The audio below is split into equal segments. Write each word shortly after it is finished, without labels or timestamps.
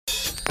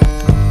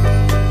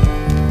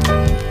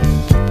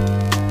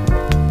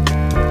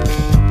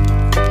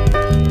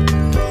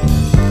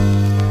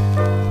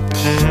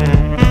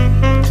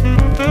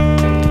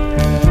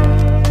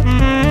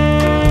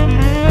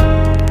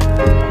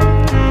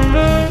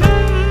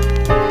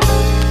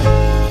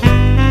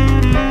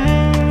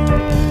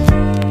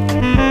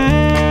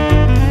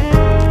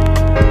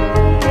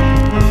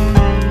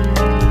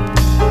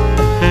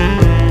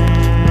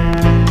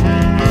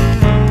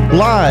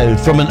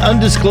from an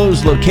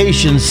undisclosed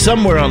location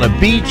somewhere on a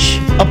beach,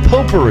 a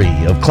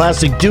potpourri of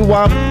classic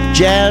doo-wop,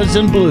 jazz,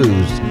 and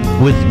blues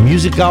with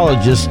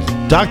musicologist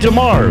Dr.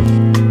 Marv.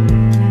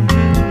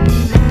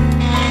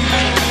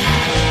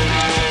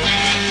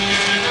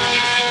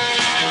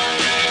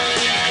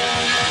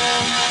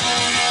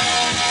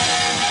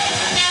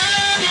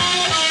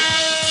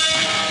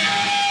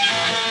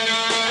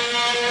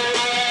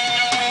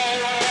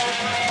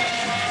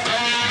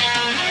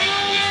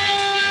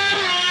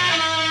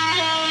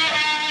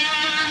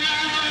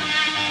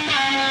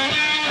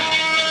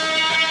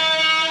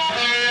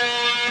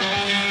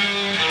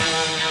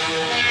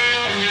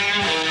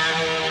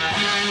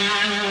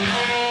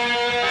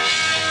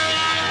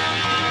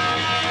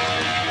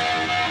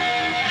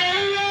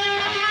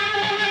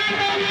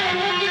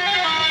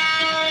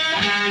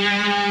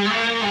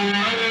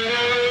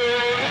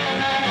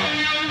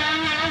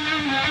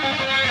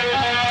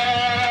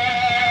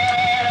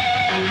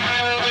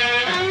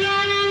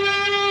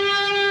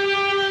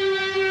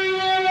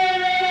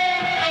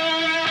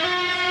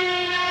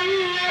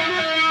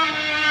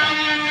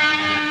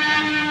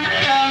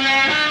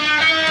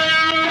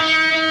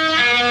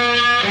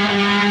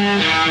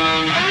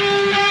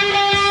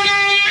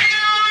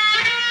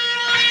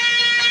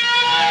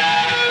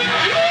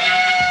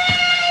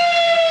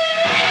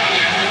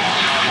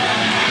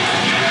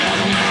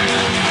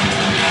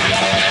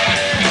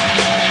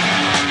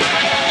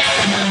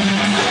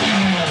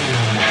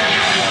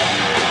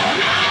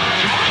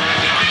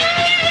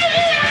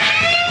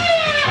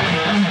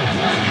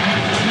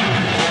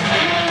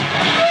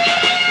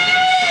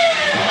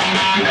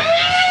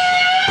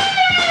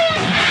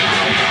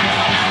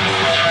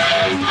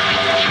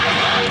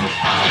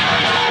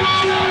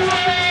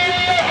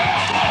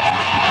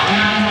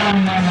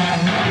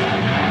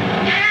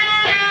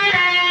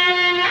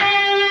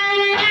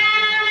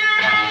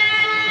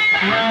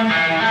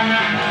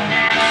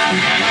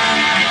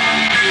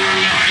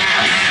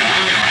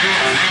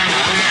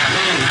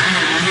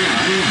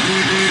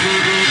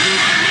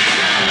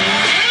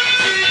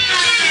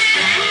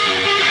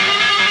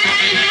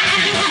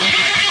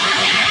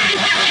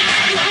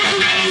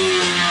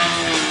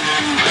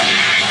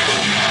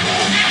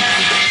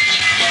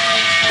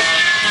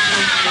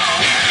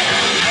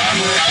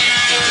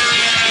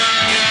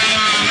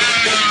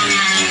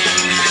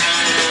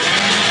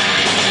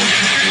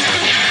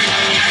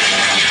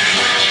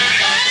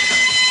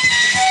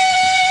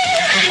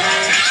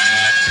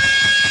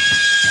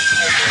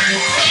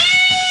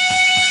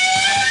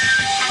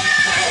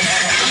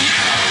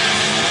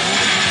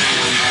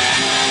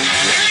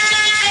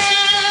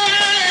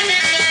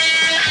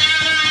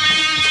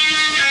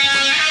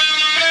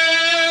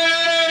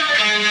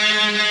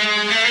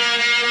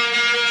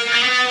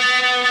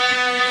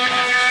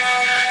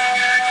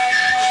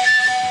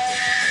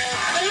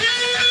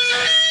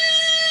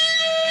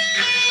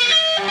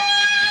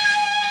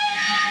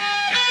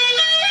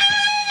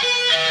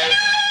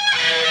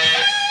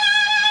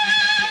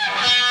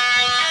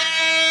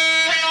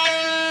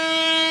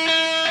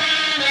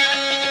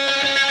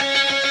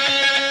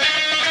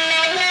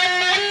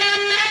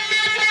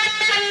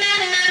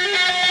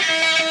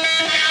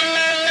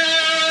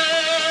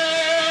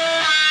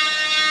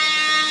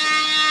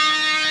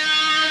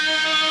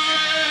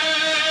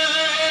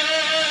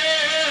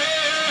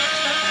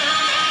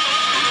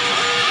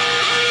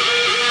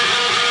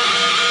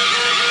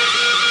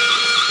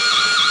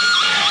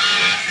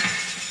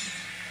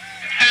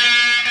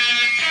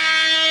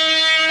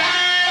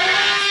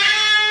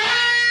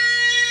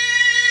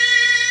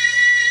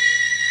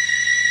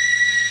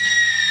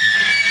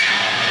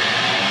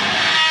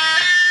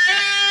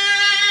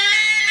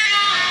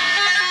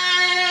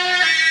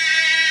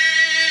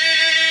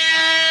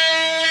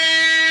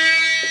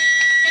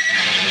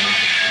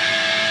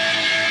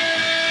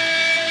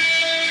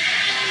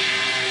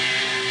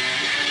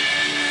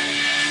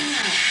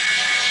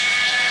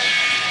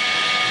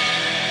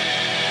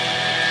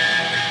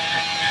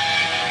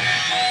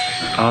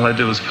 All I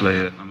did was play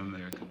it. I'm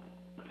American.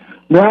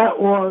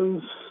 That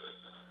was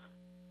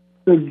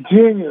the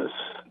genius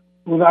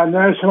with our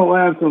national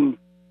anthem,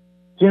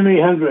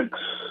 Jimi Hendrix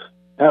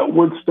at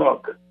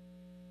Woodstock.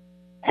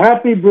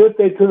 Happy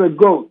birthday to the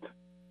GOAT,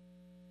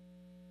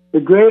 the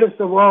greatest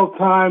of all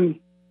time,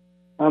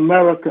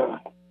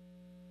 America.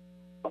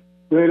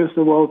 Greatest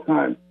of all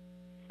time.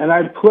 And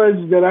I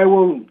pledge that I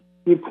will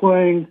be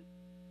playing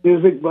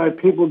music by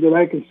people that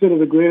I consider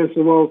the greatest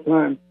of all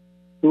time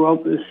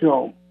throughout this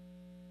show.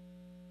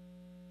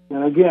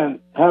 And again,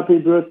 happy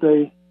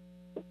birthday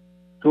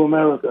to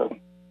America.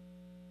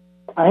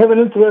 I have an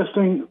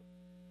interesting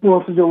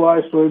 4th of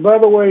July story. By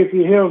the way, if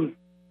you hear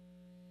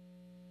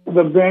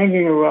the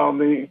banging around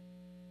me,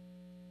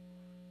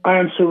 I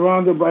am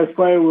surrounded by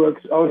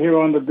fireworks out here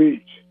on the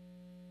beach.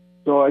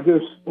 So I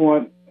just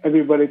want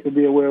everybody to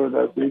be aware of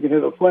that. So you can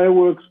hear the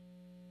fireworks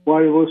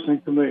while you're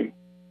listening to me.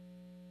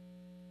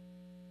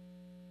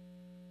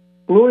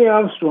 Louis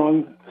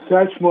Armstrong,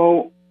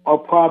 Satchmo,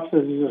 or Pops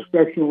as he's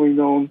affectionately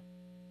known,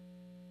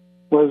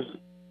 was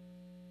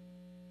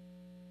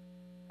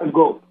a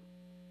GOAT,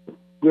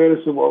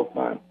 greatest of all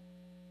time.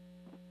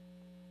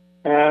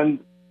 And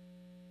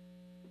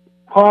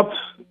Pops,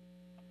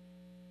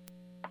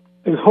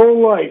 his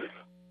whole life,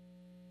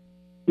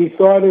 he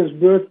thought his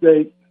birth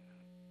date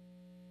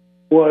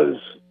was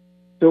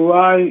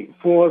July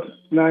 4th,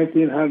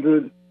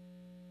 1900.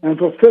 And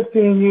for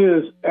 15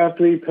 years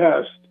after he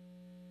passed,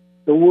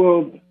 the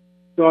world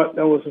thought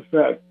that was a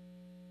fact.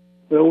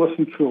 But it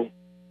wasn't true.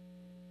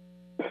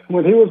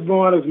 When he was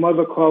born, his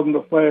mother called him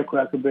the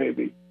firecracker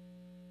baby.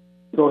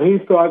 So he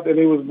thought that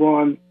he was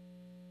born,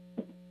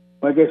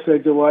 like I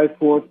said, July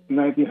 4th,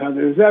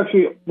 1900. He was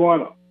actually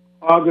born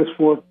August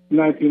 4th,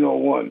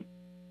 1901.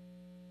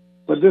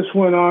 But this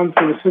went on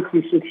for the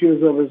 66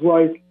 years of his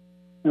life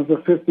and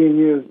for 15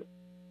 years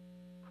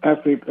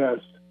after he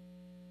passed.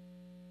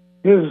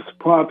 Here's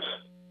Pops,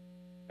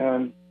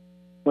 and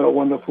what a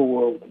wonderful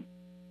world.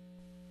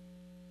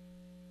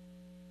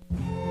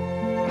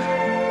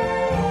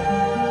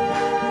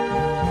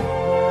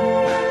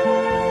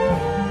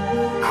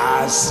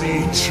 I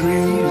see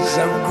trees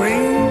of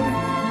green,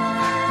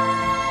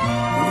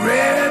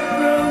 red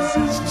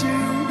roses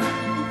too.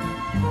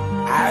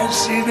 I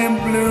see them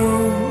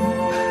bloom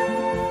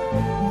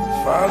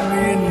for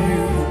me and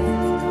you.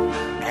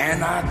 And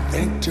I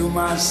think to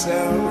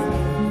myself,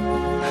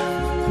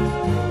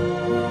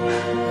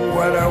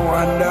 what a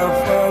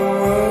wonderful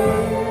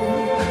world.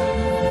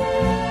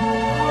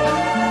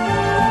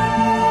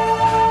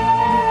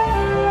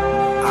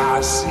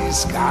 I see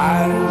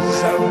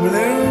skies of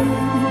blue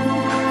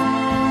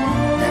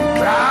and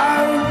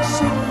clouds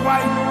of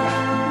white,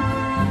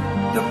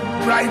 the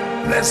bright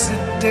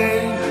blessed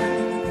day,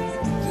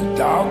 the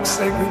dark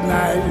sacred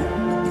night.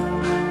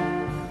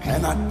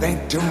 And I think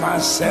to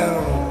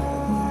myself,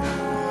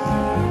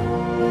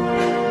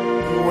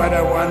 what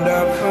a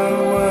wonderful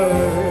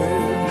world.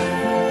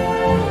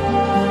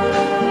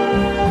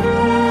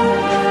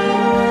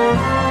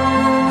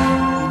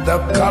 The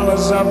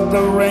colors of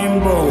the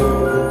rainbow,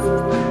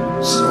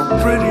 so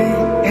pretty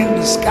in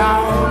the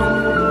sky,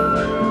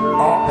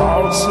 are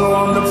also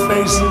on the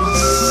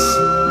faces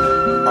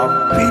of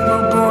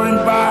people going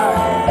by.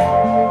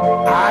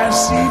 I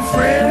see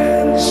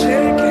friends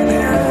shaking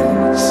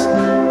hands,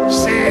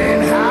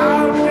 saying,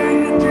 how do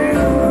you do?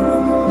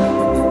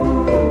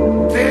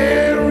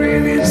 They're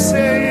really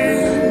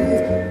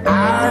saying, I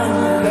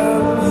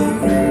love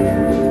you.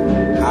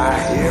 I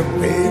hear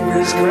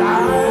babies cry,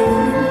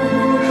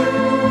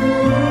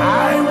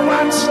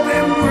 watch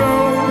them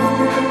grow,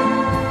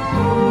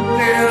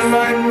 they'll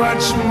learn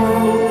much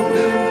more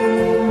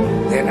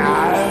than I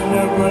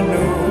never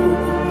knew.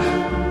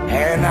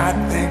 And I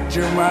think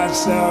to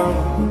myself,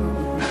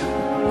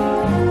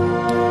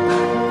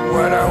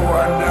 what a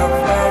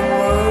wonderful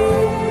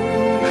world.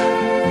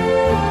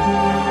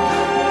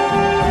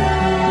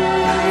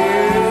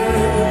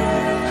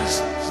 Yes,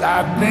 I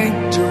think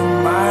to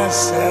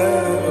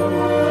myself,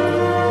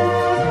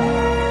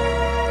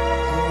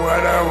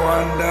 what a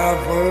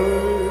wonderful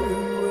world.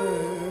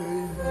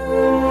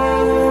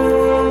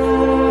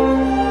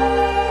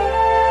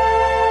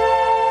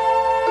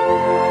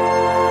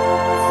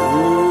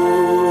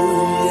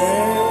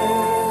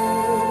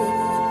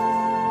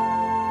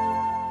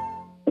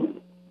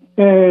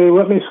 Hey,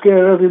 let me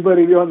scare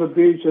everybody on the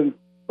beach, and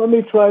let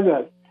me try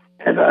that.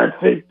 And I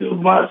think to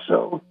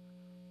myself,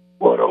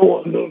 what a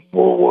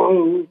wonderful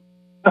world.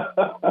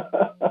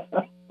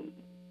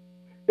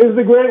 Here's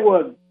the great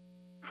one,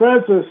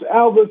 Francis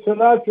Albert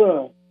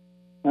Sinatra,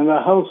 and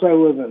The House I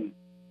Live In.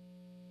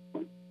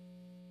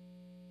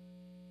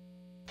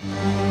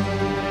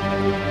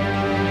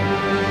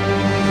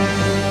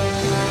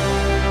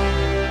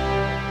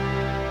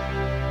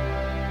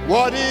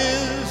 What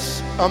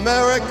is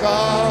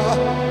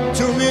America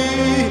to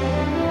me?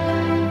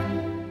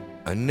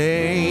 A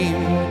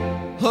name,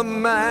 a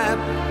map,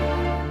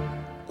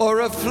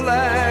 or a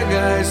flag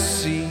I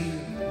see.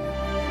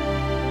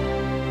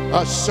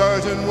 A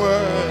certain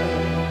word,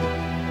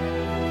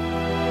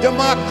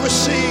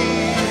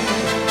 democracy.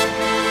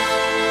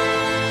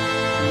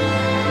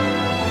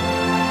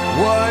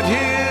 What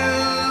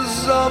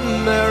is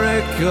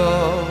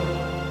America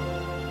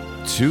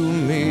to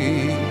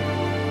me?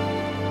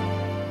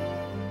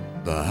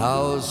 The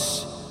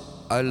house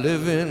I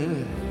live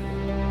in,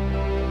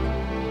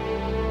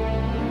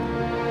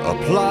 a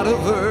plot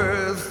of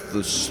earth,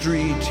 the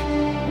street,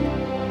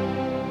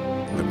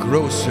 the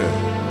grocer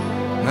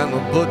and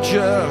the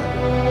butcher,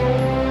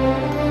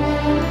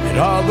 and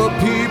all the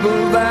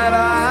people that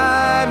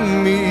I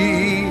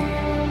meet.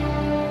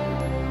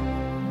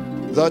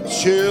 The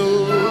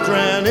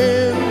children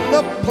in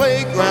the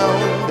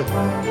playground,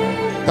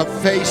 the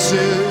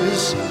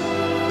faces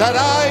that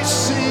I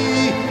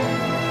see,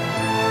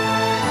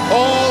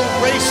 all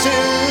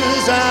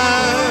races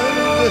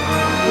and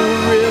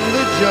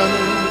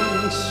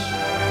religions.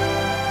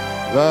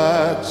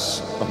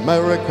 That's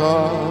America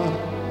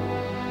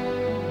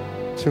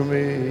to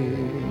me.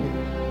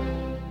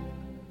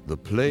 The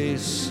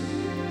place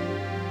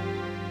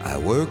I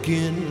work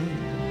in,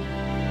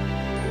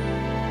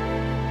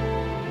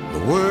 the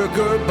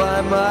worker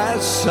by my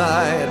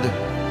side,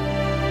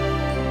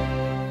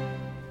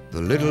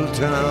 the little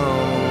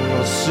town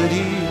or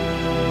city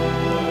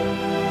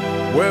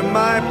where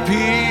my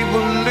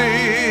people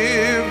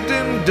lived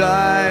and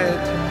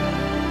died.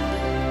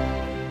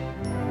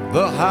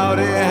 The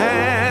howdy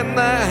hand,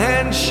 the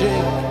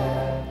handshake,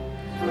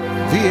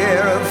 the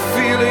air of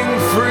feeling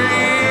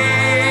free,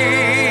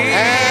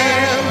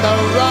 and the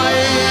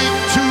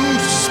right to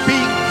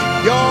speak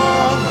your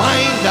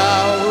mind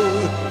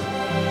out.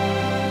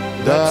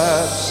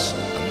 That's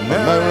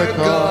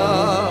America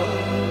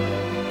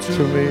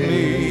to me.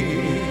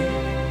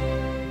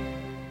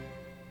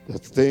 The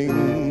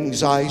things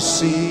I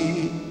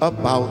see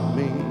about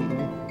me,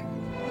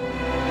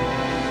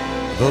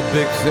 the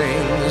big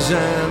things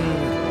and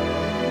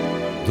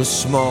the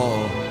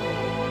small,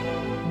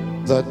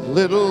 that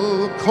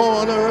little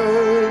corner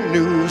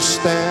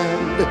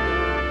newsstand,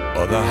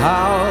 or the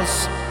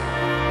house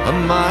a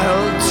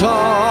mile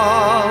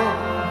tall,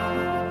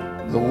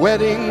 the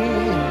wedding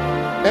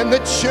and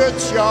the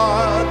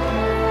churchyard,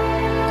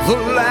 the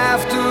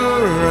laughter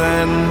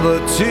and the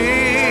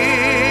tears,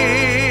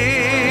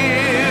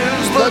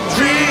 the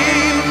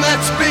dream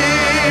that's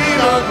been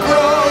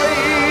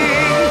a-growing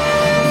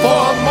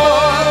for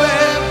more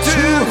than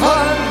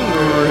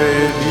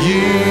 200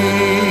 years.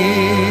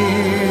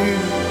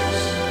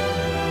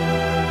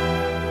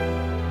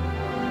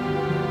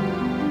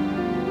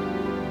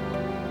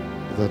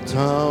 The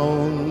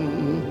town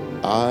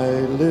I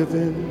live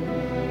in,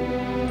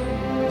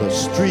 the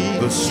street,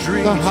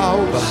 the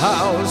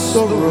house,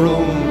 the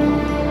room,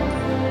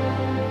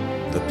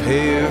 the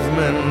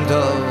pavement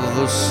of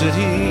the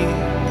city,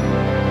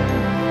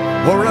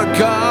 or a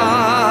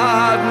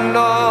garden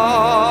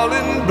all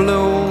in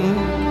bloom.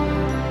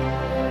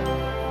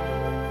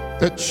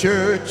 The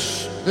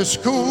church, the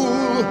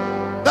school,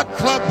 the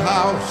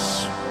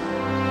clubhouse,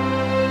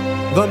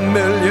 the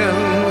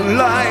million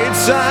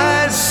lights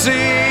I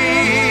see,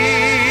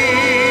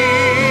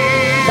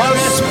 but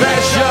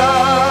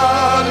especially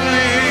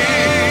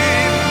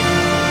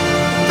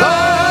the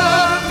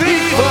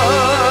people.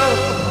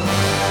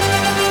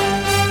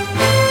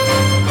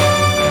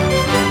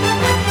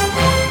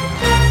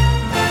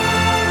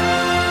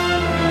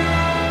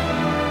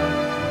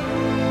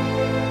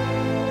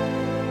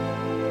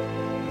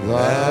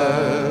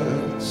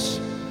 That's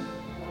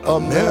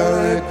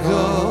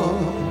America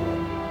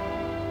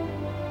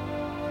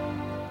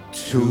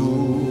to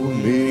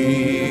me.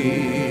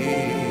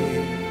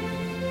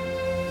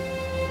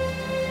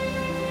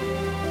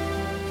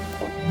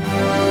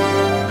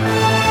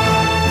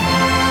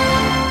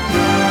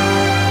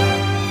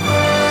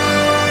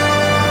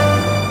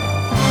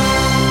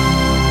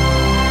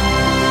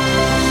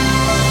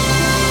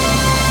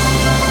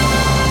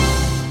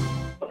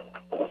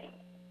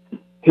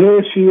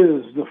 Here she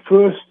is, the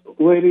first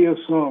lady of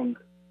song,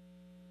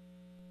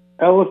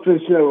 Ella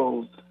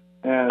Fitzgerald,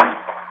 and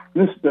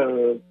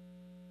Mr.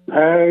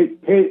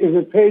 Is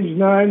it page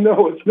 9?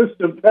 No, it's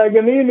Mr.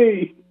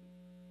 Paganini.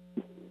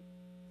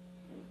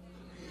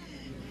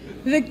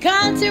 The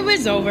concert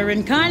was over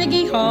in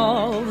Carnegie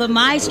Hall. The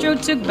maestro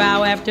took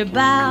bow after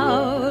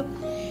bow.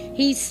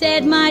 He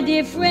said, "My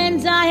dear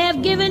friends, I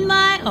have given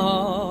my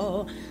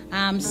all.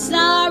 I'm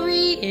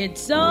sorry,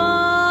 it's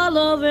all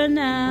over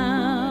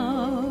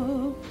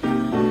now."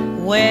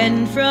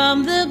 When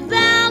from the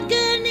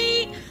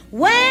balcony,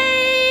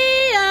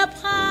 way up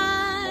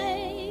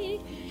high,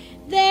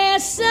 there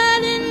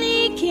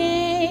suddenly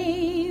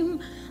came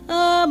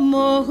a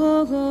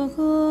mournful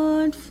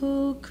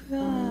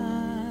cry.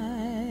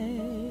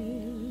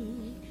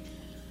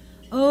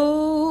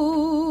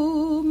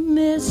 "Oh,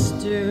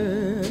 Mr.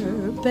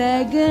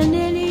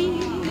 Paganini,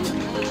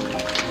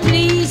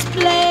 please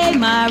play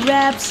my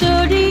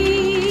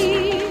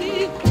rhapsody.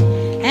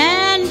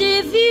 And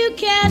if you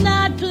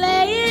cannot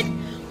play it,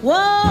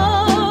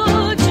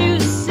 won't you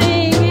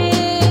sing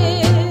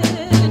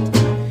it?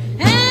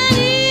 And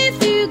if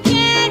you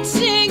can't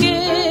sing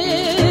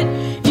it,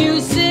 you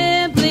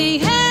simply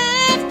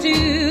have to.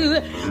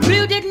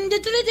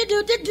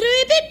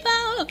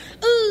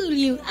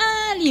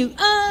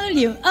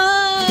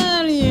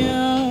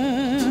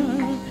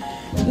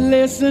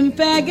 Listen,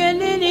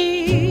 Paganini,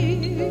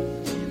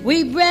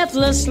 we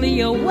breathlessly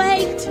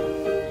await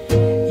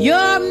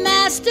your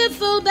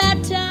masterful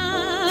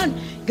baton.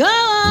 Go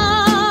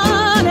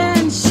on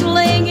and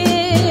sling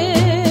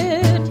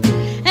it.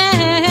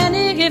 And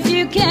if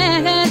you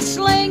can't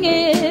sling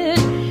it,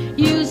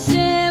 you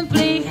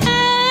simply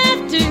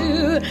have to.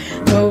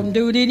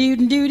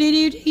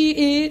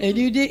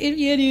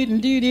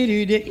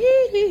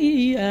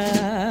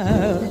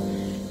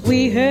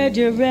 We heard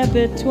your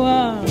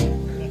repertoire,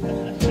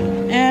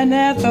 and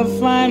at the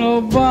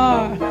final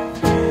bar,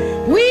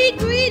 we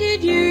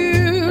greeted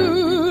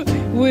you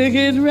with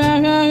a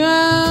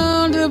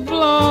round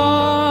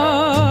applause.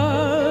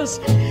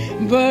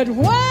 But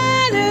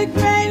what a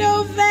great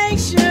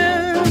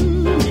ovation!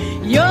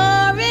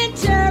 Your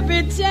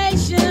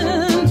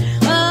interpretation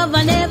of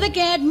 "I never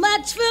cared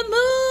much for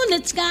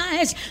moonlit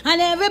skies, I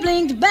never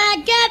blinked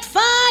back at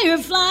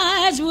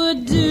fireflies"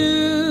 would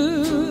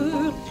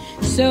do.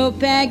 So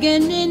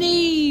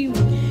Paganini,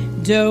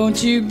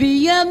 don't you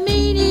be a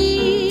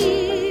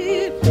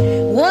meanie.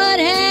 What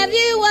have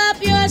you up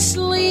your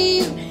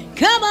sleeve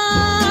come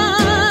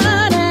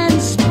on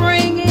and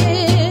spring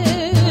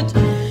it.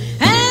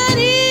 And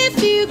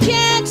if you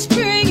can't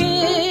spring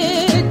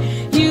it,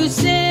 you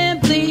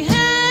simply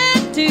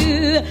have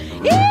to.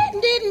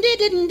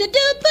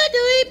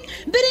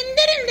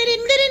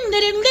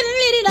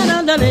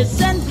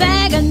 Listen,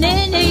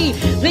 Paganini,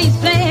 please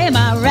play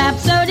my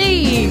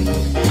Rhapsody.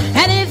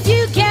 And if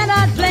you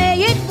cannot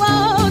play it,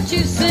 won't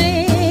you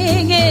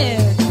sing it?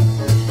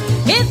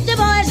 If the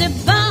boys are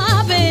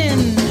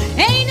bobbing,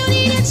 ain't no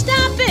need in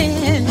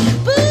stopping.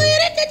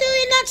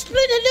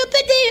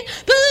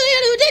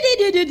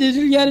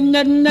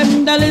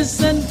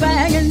 Listen,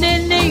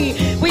 Paganini,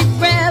 we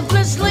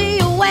breathlessly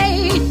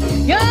await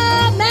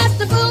your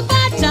masterful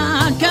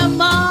baton.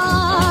 Come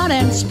on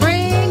and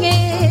spring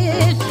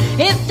it.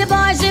 If the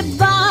boys are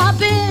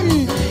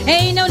bobbing,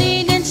 ain't no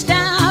need in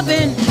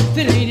stopping.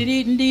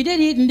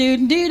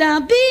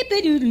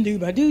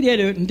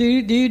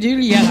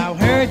 Yeah, I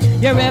heard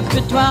your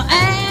repertoire,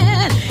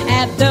 and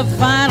at the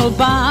final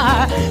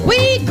bar,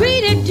 we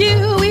greeted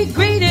you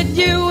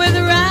with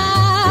a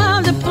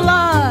round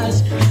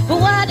applause.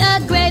 What a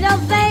great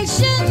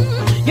ovation,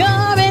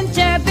 your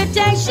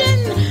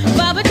interpretation.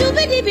 Baba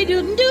doopy doopy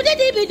doo doo doo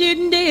doo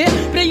doo.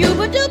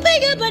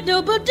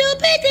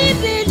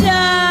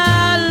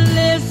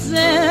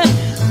 Listen,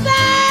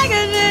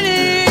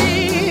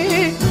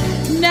 Paganini,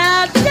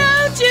 now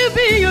don't you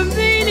be a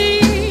meanie.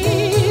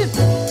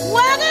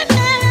 Walk up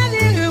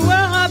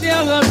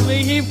your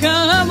sleeve,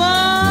 come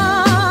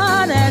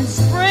on and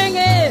spring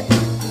it.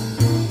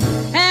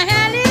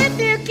 And if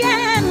you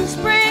can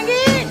spring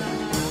it,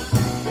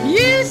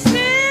 you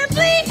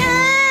simply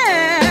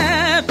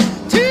have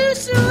to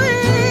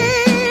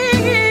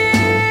swing it.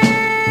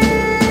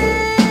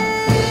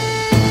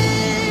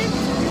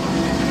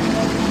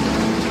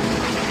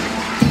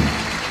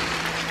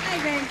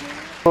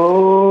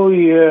 Oh,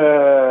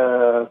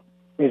 yeah.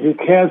 If you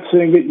can't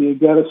sing it, you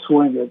got to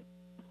swing it.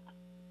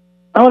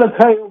 I want to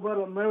tell you about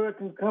an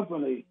American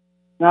company.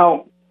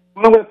 Now,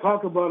 what I'm going to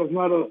talk about is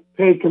not a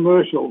paid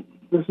commercial.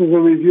 This is a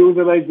review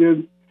that I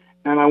did,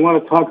 and I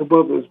want to talk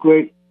about this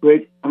great,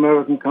 great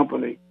American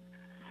company.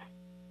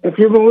 If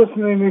you've been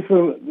listening to me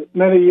for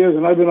many years,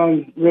 and I've been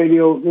on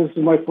radio, this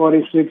is my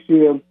 46th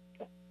year,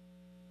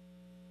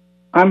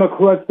 I'm a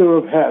collector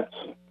of hats.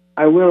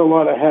 I wear a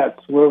lot of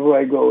hats wherever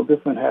I go,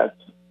 different hats.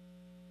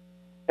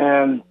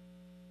 And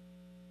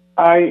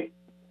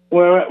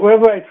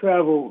wherever I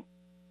travel,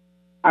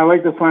 I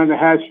like to find a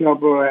hat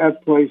shop or a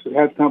hat place, a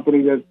hat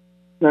company that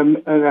has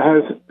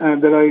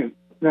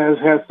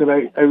hats that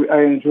I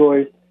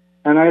enjoy,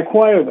 and I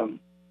acquire them.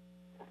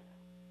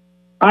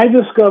 I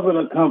discovered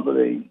a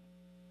company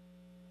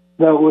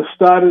that was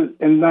started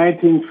in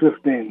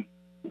 1915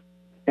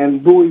 in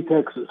Bowie,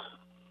 Texas.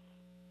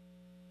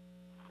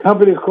 The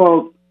company is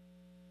called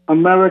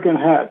American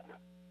Hat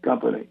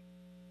Company,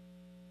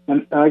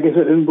 and like I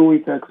said, in Bowie,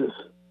 Texas.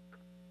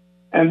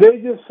 And they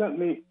just sent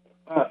me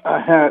a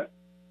hat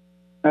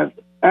that's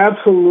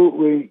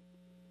absolutely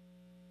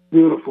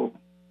beautiful.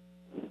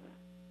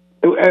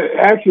 It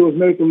actually was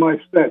making my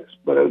specs,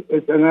 but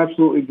it's an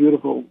absolutely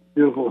beautiful,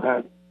 beautiful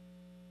hat.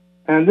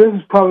 And this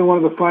is probably one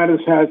of the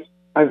finest hats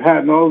I've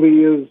had in all the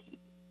years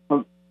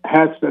of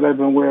hats that I've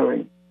been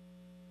wearing.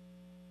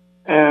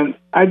 And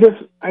I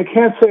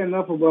can't say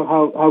enough about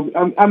how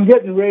I'm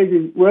getting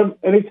rave.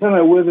 Anytime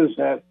I wear this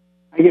hat,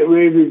 I get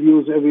rave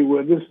reviews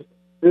everywhere. This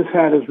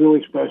hat is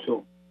really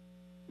special.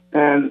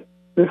 And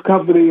this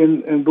company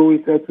in Bowie,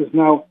 Texas.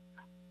 Now,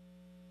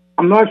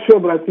 I'm not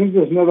sure, but I think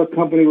there's another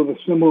company with a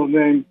similar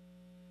name.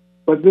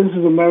 But this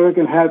is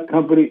American Hat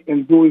Company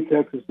in Bowie,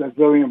 Texas. That's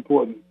very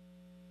important.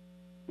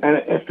 And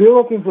if you're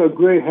looking for a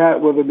great hat,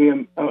 whether it be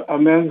a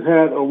men's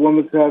hat or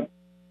woman's hat,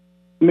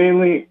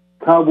 mainly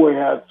cowboy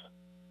hats,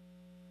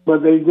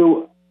 but they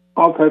do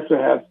all types of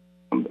hats,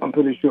 I'm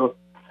pretty sure.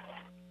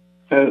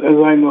 As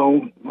I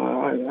know,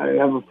 I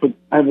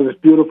have this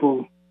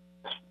beautiful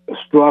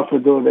straw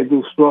fedora. They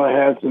do straw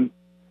hats and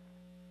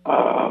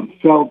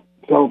felt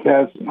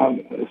hats.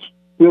 It's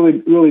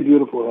really, really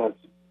beautiful hats.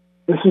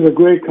 This is a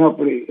great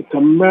company. It's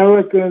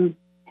American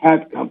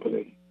Hat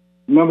Company.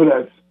 Remember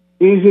that. It's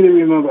easy to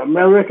remember.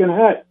 American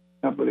Hat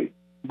Company,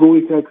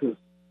 Bowie, Texas.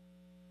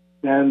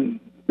 And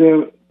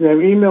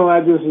their email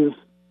address is,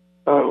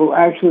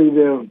 actually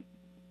their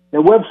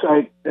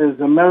website is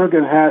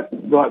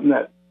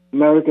AmericanHat.net.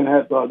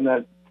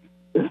 AmericanHat.net.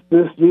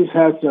 These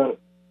hats are,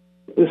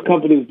 this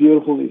company is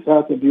beautiful. These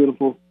hats are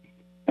beautiful.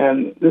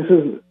 And this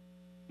has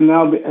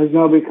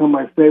now become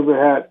my favorite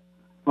hat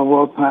of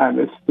all time.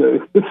 It's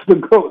the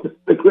GOAT. It's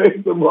the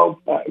greatest of all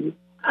time.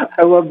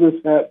 I love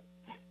this hat,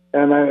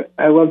 and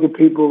I love the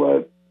people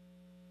at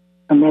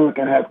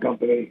American Hat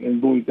Company in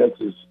Bowie,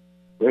 Texas.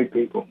 Great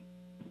people.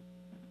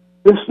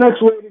 This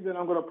next lady that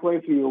I'm going to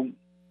play for you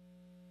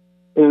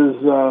is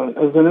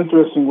an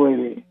interesting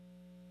lady,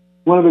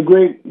 one of the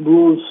great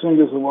blues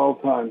singers of all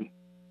time.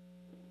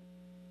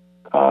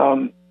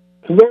 For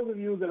those of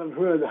you that have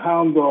heard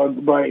 "Hound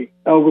Dog" by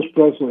Elvis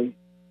Presley,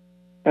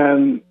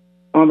 and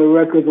on the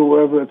record or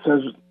wherever it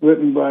says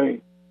written by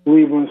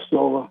Lever and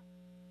Stoller,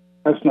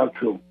 that's not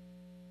true.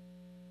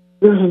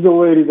 This is the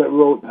lady that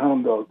wrote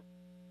Hound Dog.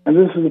 And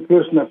this is the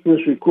person that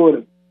first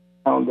recorded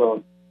Hound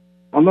Dog.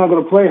 I'm not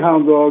going to play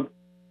Hound Dog,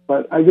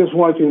 but I just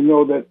want you to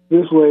know that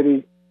this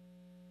lady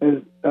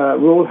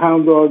wrote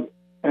Hound Dog,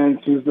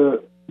 and did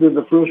the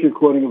first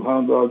recording of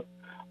Hound Dog.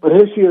 But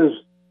here she is,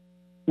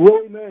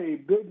 Willie Mae,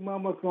 Big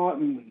Mama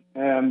Thornton,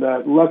 and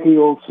Lucky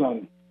Old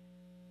Son.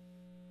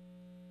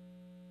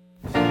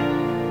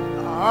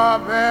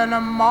 Up in the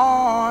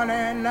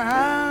morning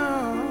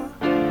now,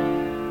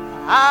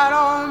 out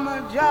on my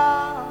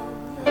job,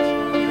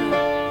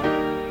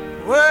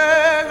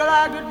 work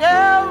like the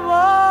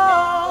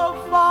devil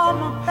for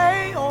my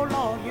pay, oh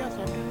Lord, yes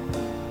I do.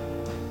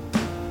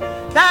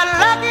 That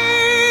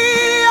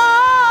lucky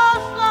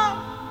old son,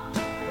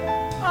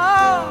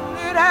 oh,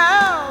 it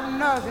have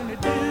nothing to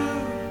do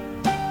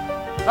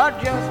but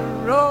just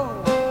roll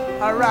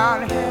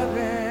around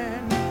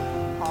heaven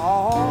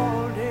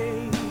all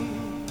day.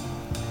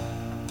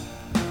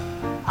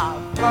 I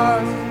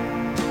fuss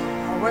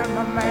with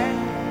my man,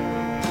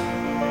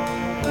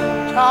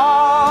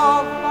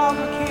 talk on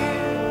the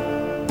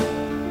kid,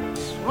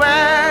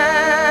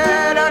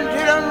 sweat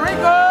until I'm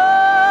wrinkled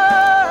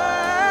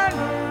and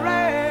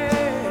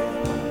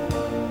red.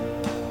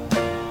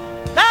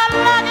 That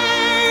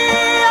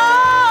lucky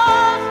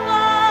old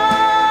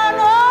son,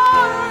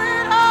 oh,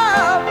 it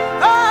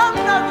have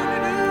nothing to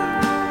do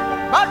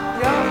but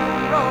just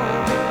roll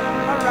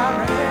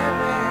around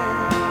heaven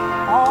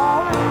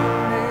all day.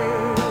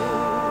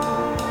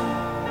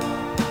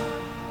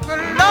 The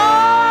Lord,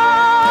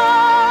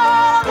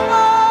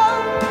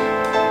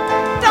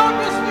 don't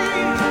you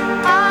see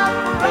I'm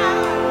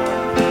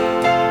crying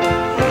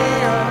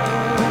here,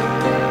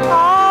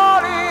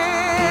 all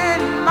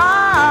in my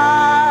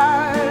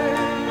eyes.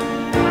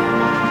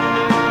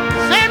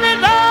 See me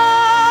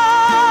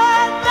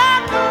down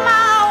that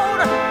cloud,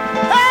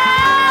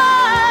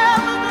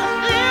 heaven is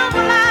still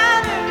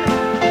blinding.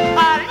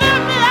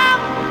 Lift me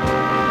up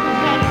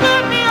and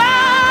lift me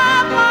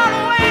up all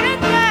the way to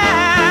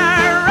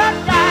there. Rush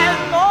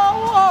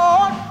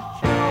Lord,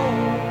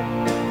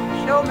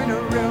 show me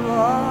the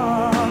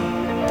river.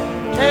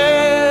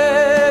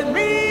 Take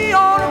me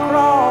on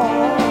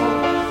across.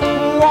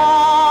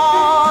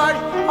 Wash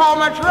all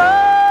my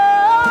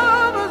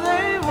troubles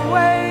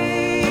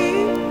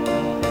away.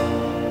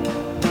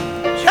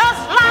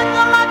 Just like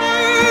the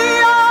lucky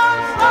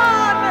old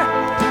son.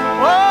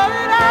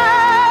 Oh, it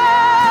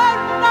had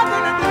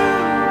nothing to do,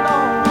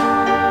 Lord,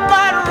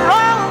 but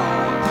roll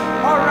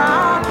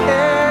around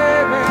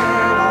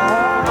heaven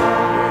all day.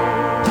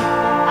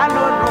 I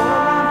know it roll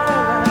around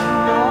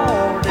heaven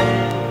all day.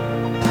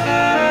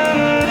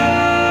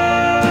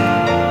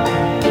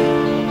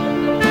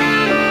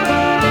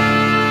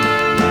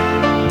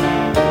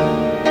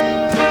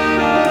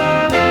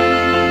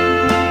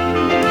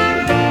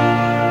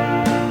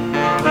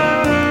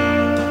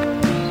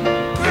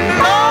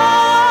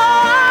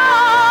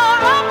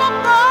 Lord up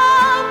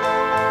above,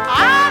 I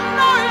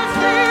know you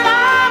see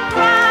I'm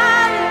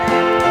crying.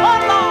 Oh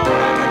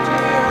Lord, and the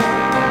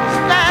tears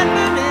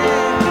standing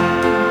in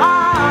my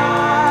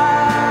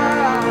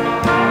eyes.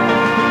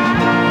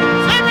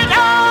 See me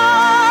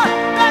down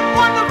that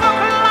wonderful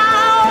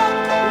cloud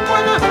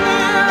with the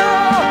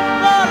silver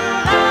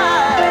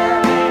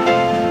lining.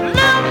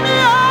 Lift me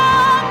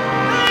up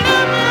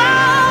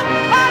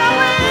all the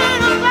way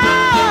to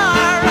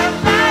paradise.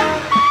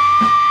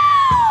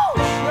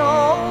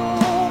 Show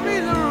me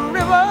the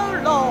river,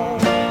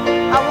 Lord. I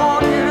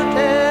want you to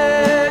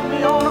take me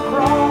on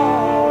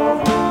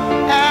across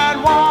and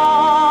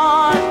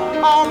wash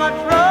all my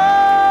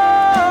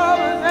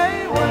troubles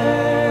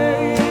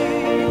away.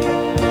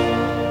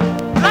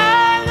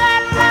 Like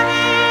that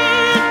lucky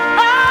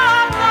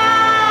old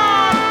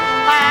son,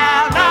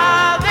 I've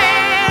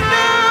nothing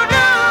to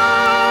do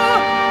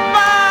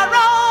but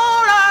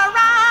roll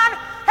around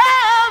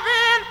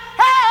heaven,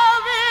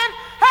 heaven,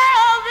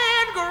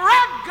 heaven,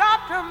 great God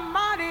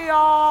Almighty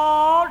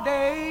all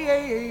day.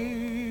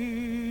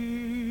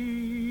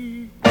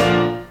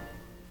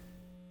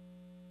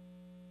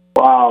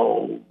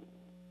 Wow.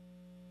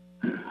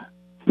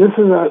 This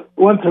is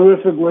one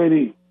terrific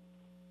lady.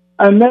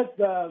 I met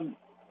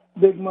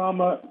Big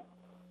Mama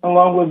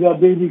along with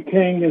B.B.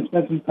 King and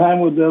spent some time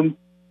with them.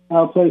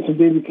 I'll play some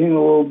B.B. King a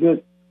little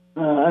bit.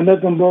 I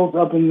met them both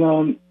up in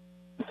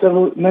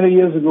many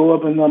years ago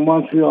up in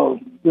Montreal.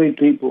 Great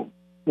people.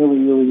 Really,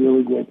 really,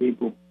 really great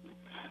people.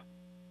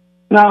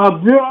 Now, a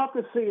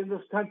bureaucracy in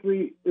this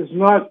country is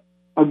not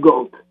a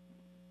goat.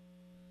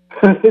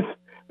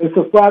 It's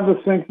a farther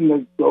thing than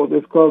a goat.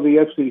 It's called the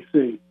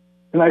FCC.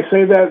 Can I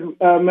say that,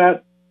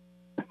 Matt?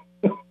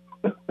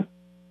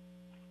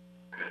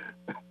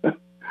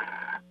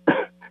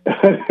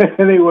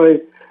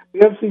 Anyway, the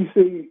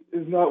FCC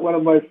is not one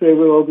of my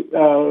favorite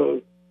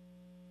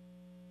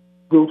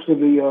groups of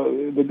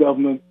the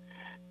government,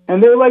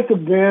 and they like to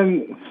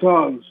ban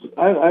songs.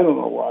 I don't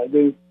know why.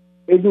 They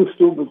do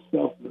stupid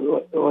stuff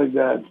like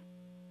that.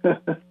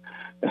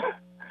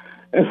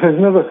 And there's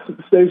another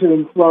station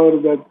in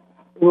Florida that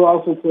will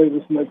also play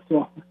this next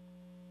song.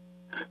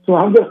 So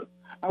I'm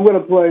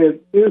gonna play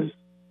it.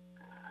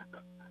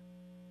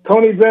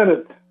 Tony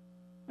Bennett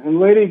and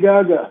Lady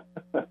Gaga.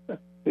 Are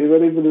you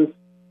ready for this?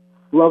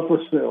 Love for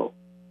Sale.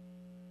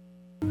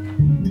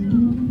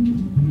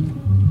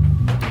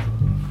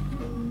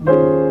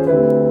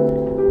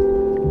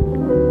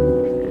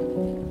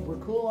 We're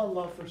cool on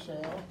Love for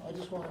Sale. I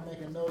just want to make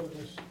a note of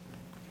this.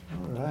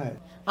 All right.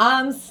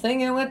 I'm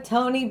singing with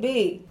Tony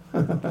B.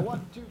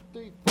 1, 2,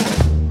 3.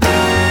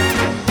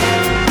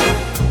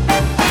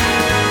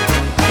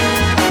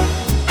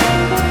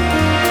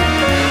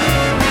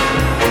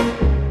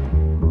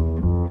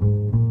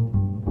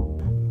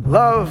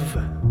 Love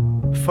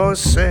for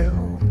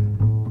sale.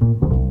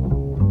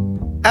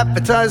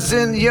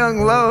 Appetizing young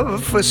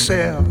love for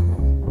sale.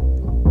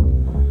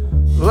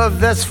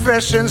 Love that's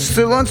fresh and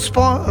still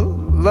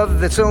unspoiled. Love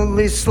that's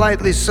only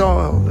slightly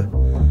soiled.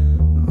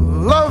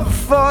 Love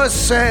for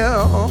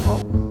sale.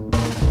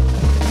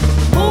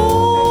 Who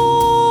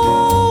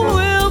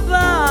will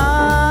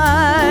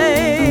buy?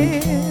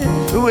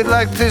 Who would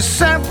like to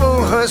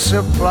sample her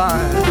supply?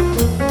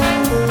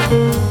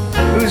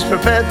 Who's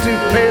prepared to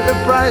pay the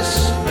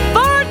price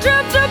For a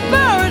trip to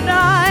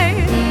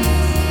paradise.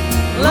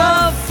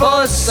 Love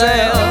for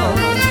sale.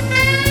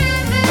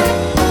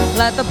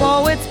 Let the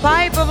poets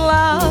pipe of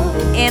love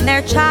in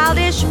their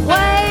childish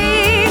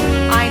way.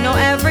 I know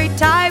every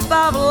type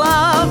of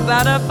love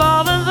better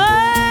far than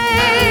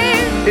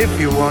they. If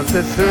you want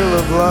the thrill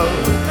of love,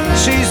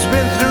 she's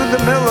been through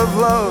the mill of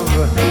love.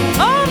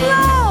 Oh,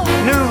 love,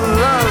 New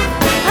love,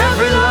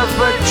 every love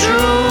but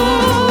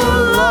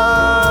true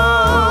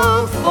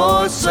love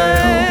for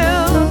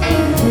sale.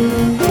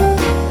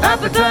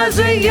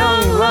 Appetizing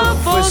young love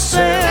for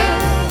sale.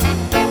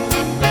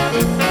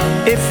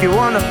 If you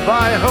want to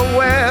buy her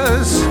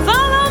wares,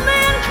 follow me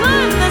and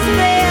climb the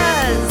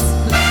stairs.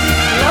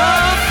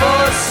 love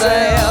for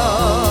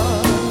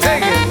sale.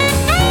 Take it.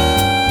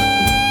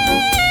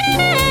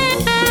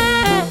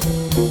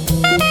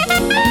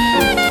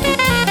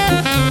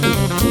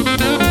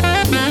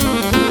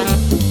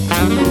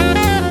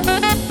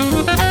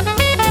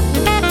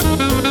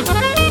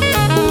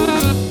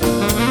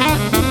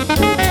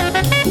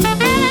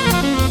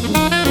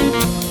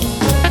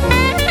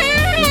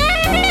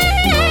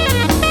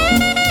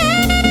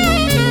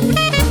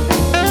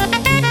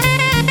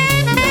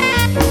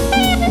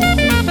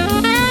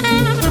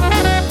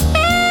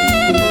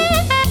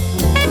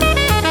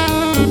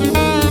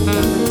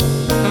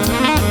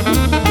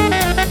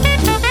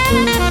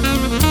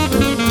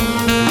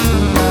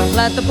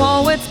 Let the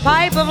poets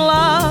pipe of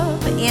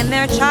love in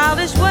their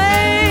childish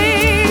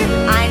way.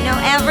 I know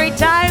every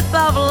type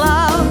of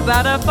love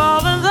better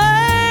far than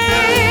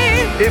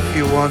they. If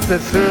you want the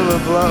thrill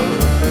of love,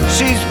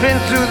 she's been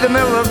through the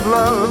mill of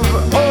love.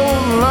 Oh,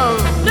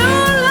 love, New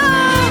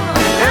love,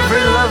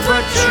 every love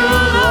but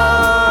true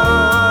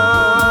love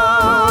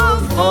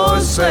for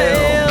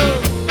sale.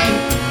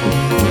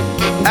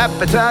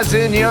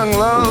 Appetizing young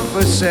love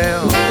for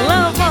sale.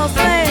 love for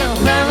sale,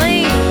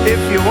 honey. If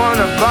you want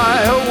to buy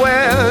her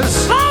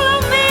wares,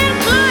 Follow me and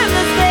climb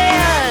the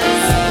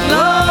stairs.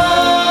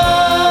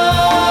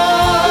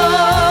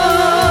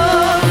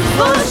 love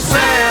for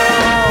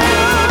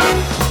sale.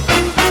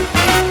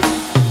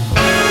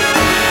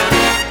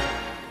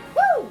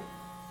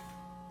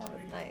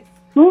 Nice.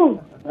 Ooh,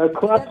 a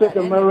classic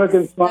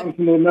American song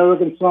from the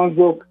American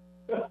Songbook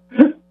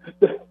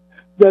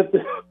that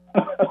the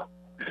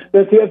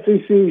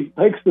FCC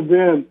likes the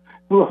band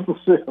Love for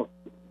Sale.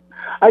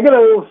 I got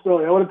a little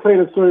story. I want to tell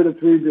you the story of the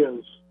three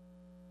bears.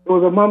 There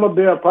was a mama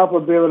bear, a papa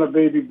bear, and a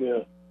baby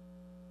bear.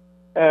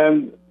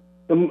 And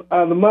the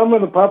mama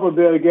and the papa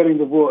bear are getting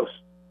divorced.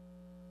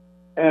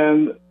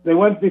 And they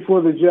went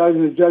before the judge,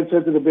 and the judge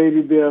said to the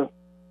baby bear,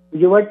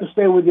 "Would you like to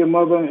stay with your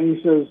mother?" And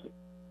he says,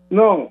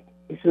 "No."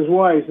 He says,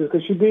 "Why?" He says,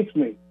 "Because she beats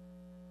me."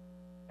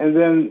 And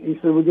then he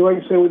said, "Would you like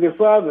to stay with your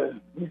father?"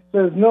 He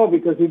says, "No,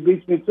 because he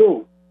beats me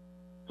too."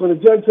 So the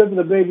judge said to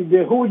the baby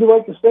bear, "Who would you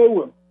like to stay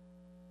with?"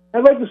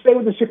 "I'd like to stay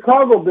with the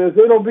Chicago Bears.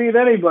 They don't beat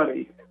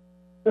anybody."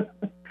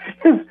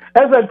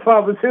 As I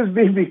promised, his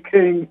BB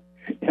King,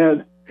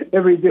 and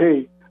every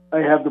day I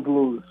have the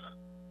blues.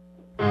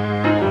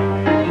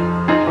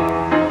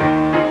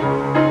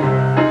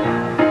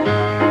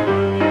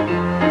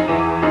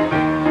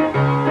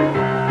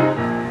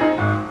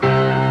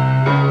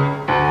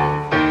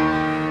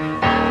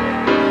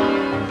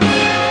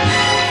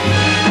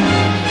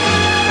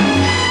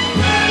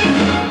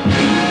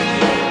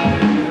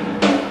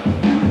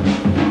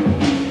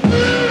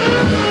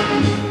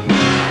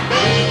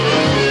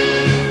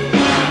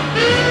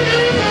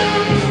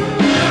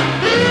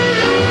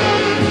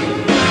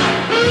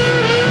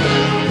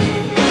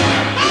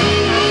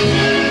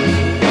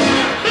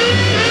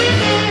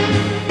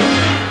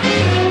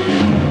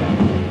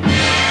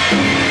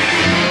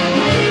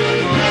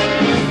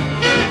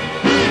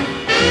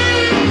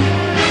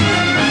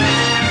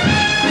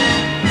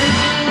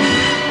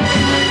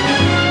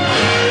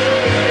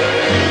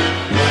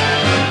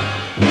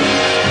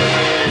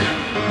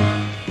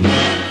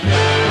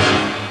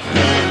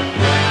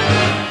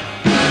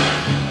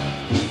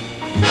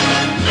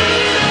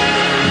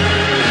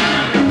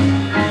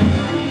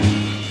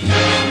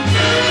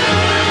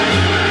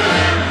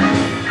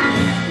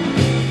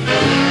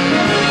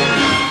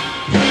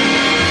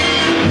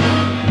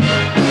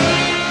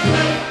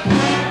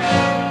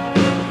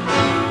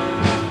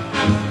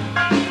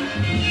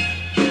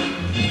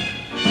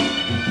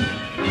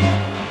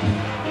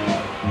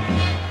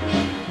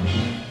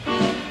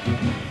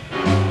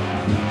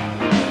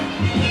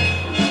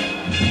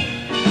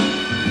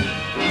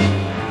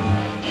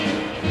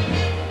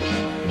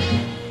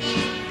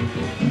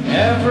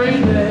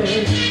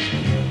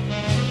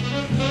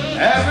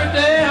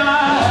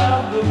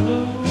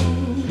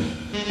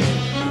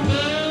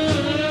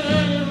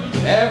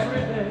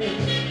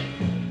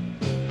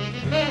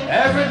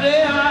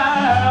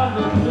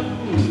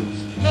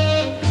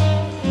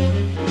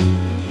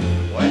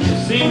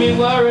 see me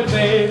worried,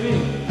 baby,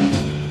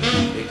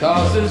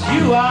 because it's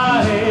you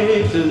I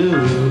hate to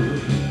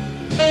lose.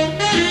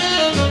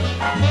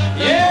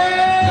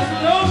 Yes,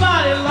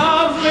 nobody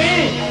loves me.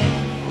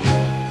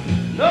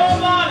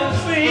 Nobody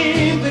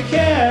seems to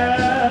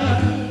care.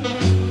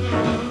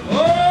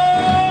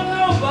 Oh,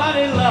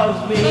 nobody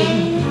loves me.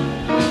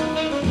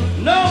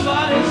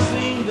 Nobody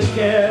seems to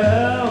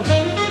care.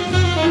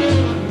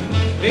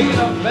 Picking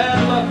up bad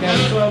luck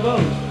and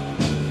trouble,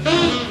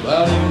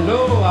 well, you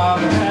know I've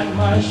had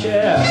my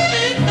share.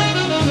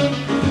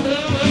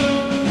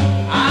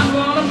 I'm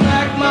gonna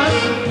pack my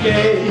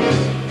suitcase,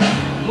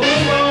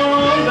 move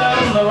on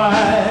down the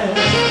line.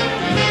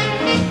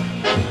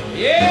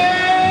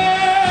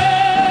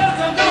 Yes,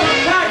 I'm gonna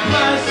pack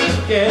my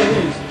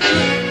suitcase,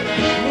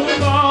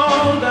 move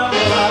on down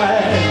the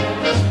line.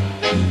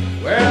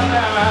 Well,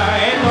 there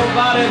ain't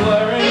nobody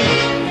worrying,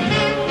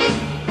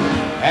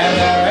 and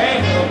there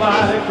ain't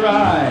nobody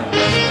crying.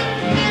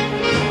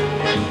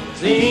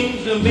 Seems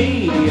to me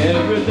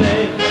every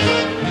day,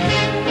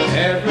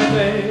 every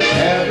day,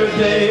 every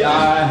day I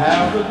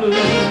have the blues.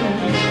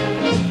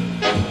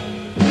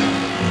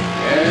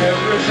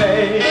 Every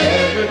day,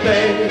 every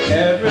day,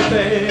 every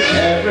day,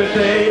 every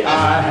day I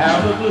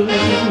have the blues.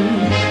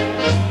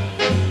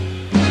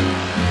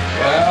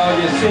 Well,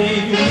 you see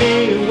me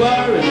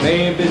worried,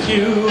 maybe it's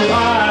you I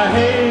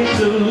hate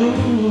to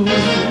lose.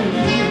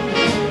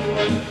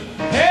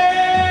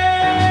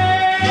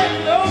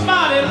 Hey,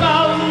 nobody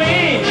loves me.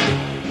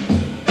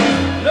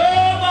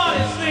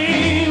 Nobody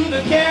seems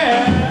to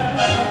care.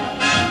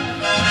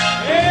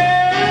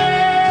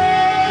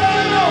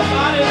 Hey,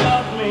 nobody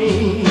loves me.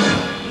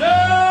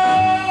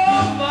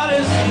 Nobody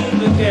seems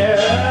to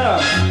care.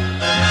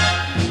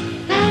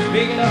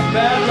 Speaking of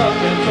bad luck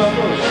and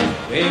trouble,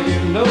 baby,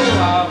 you know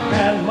I've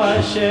had my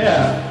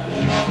share.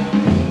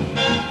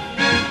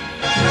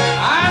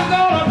 I'm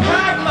gonna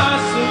pack my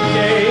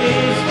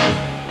suitcase,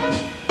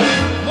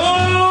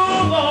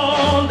 move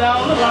on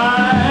down the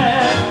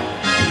line.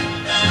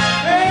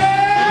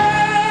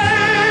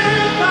 Hey,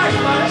 pack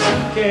my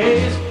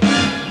suitcase,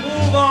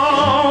 move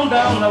on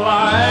down the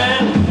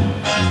line.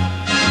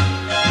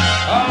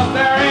 Oh,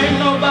 there ain't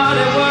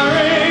nobody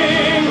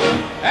worrying,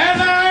 and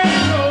there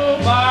ain't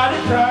nobody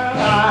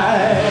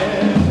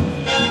crying.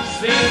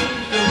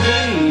 Seems to me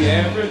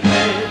every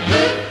day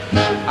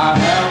I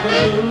have the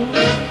blues,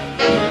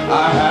 I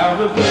have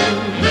the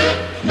blues.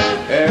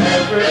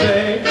 Every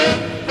day,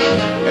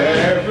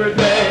 every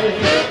day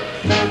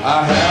I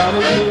have the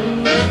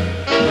blues,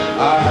 I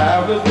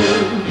have the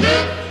blues.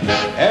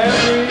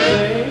 Every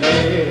day,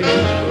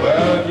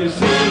 well, if you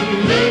see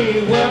me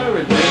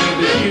worried,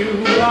 baby, you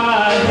I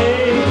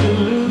hate to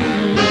lose.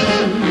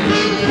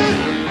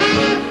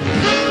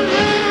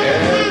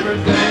 Every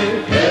day,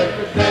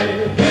 every day,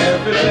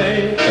 every day,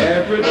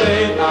 every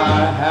day I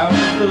have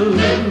the blues.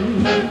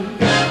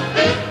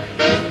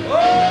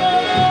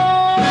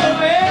 Oh,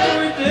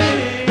 every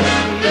day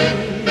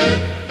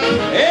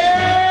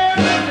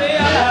I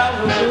have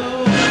the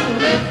blues.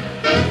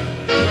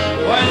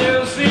 When you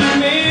see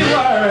me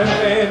worried,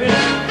 baby,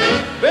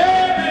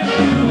 baby,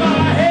 you I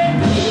hate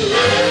to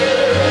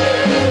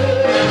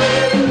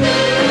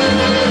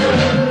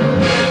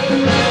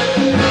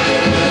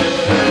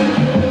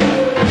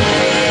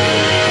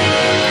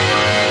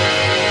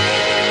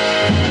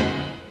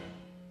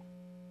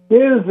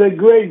Here's the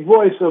great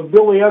voice of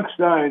Billy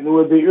Eckstein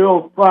with the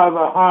Earl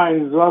Father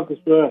Hines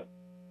Orchestra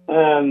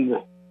and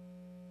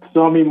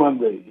Stormy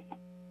Monday.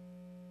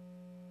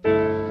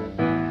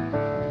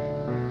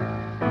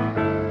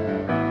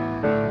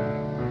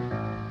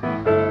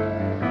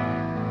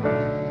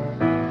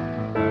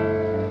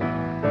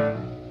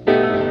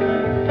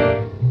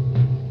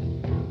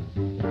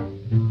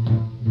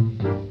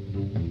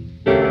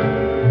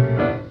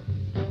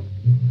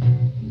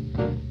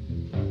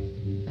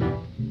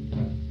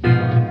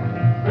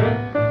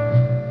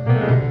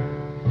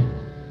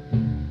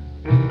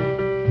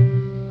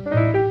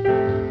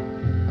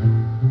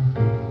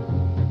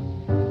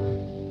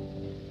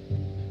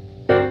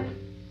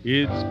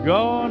 It's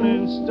gone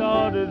and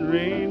started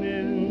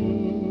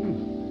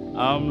raining.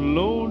 I'm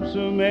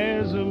lonesome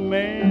as a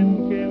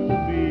man can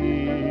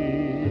be.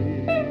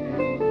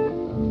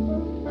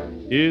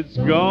 It's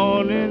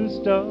gone and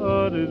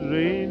started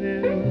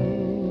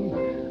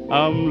raining.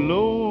 I'm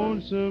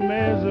lonesome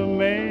as a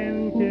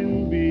man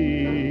can be.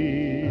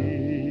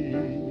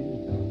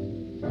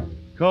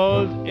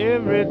 'Cause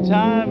every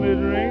time it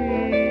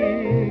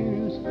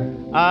rains,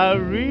 I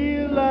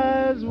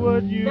realize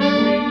what you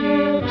mean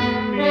to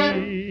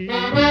me.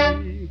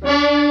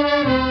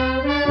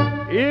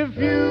 If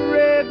you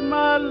read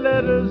my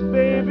letters,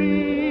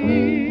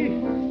 baby,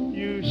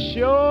 you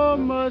sure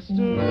must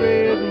have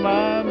read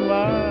my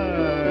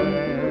mind.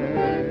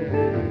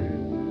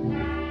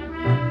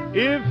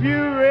 If you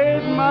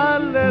read my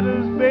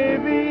letters,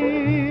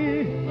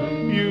 baby,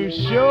 you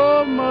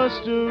sure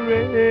must have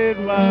read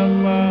my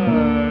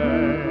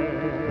mind.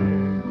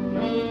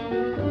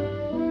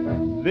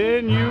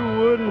 Then you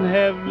wouldn't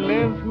have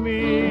left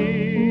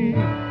me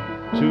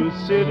to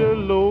sit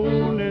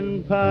alone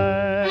and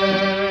pine.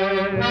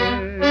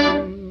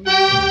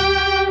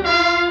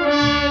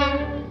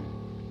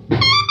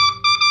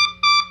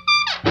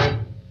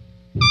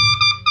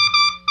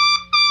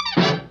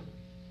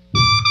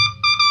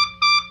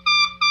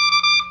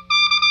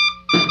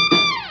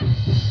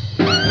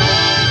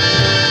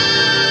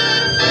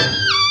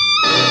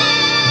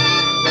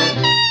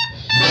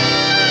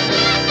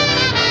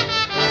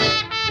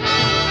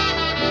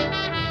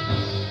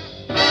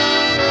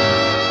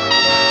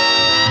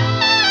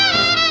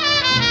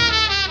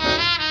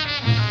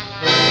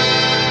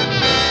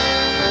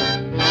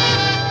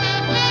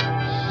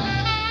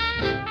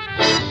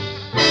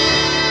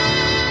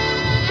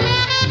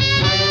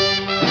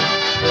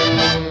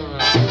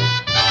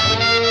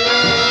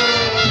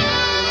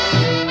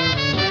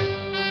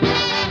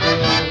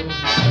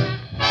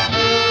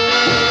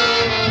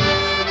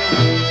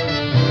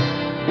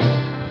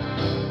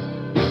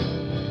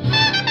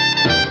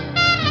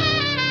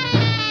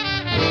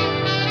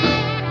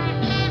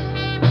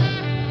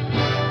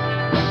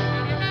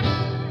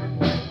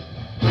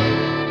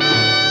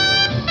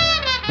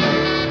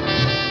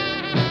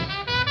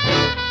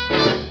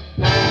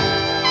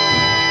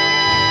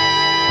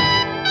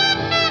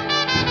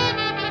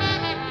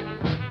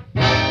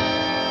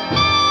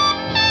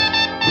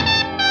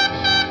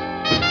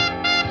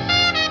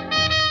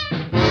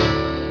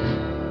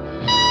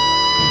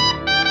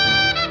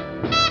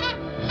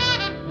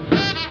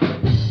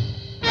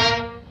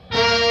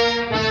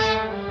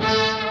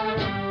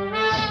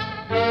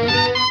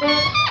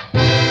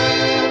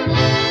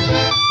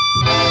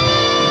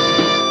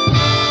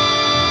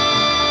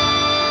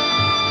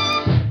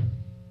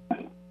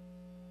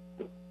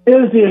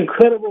 Here's the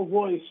incredible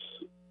voice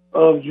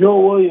of Joe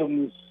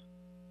Williams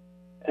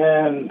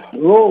and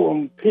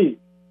Roland Pete.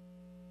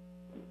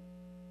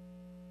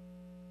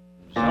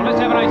 So let's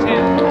have a nice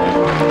hand.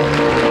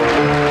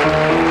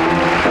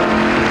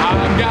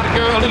 I've got a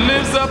girl that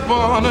lives up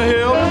on a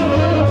hill.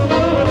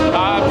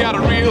 I've got a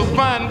real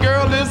fine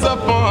girl lives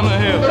up on a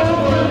hill.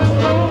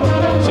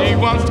 She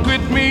wants to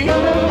quit me,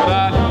 but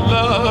I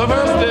love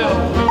her still.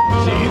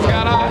 She's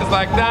got eyes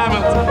like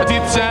diamonds, her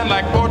teeth shine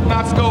like Fort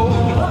Knox gold.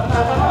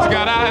 She's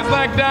got eyes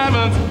like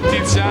diamonds,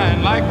 teeth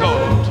shine like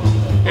gold.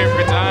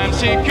 Every time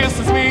she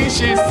kisses me,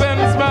 she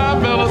sends my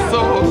mellow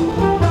soul.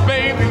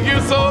 Baby, you're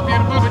so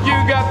beautiful, but you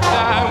got to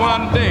die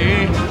one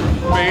day.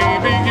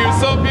 Baby, you're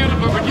so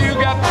beautiful, but you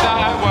got to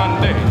die one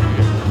day.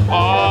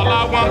 All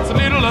I want's a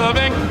little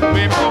loving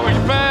before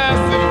you pass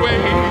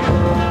away.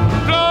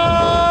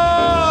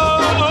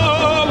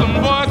 Blow them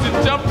boys and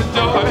jump for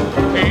joy.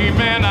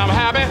 Amen, I'm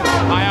happy,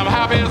 I am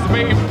happy as a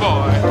baby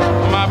boy.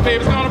 My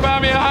baby's gonna buy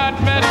me a hot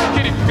matted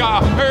kitty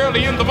car.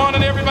 Early in the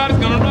morning, everybody's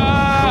gonna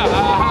ride.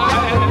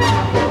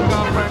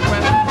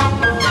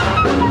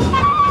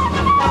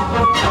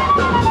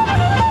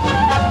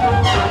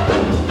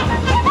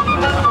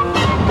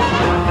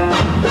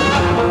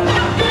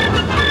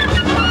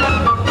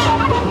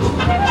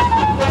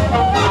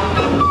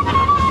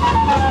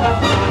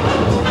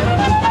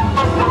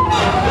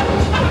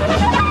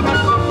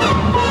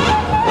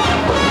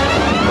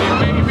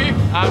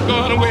 I'm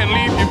going away and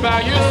leave you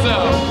by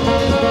yourself.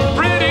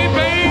 Pretty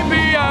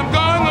baby, I'm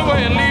going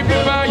away and leave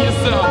you by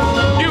yourself.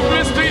 You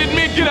mistreated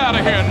me, get out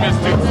of here and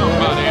mistreat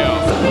somebody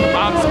else.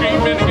 I'm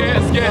screaming,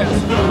 gas, gas.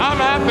 I'm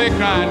happy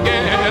crying,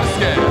 gas,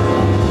 gas.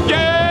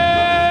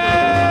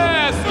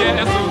 Gas,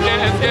 gas, oh,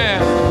 gas,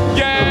 gas.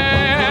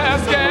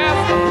 Gas, gas,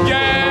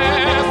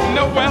 gas.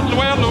 No, well,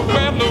 well, oh,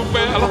 well, oh,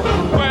 well.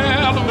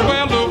 Well, oh,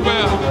 well, oh,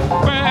 well.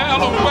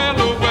 Well, oh, well,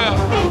 oh, well.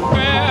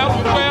 Well, oh,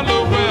 well, oh,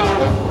 well.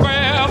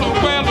 Well, oh,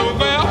 well, oh,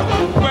 well.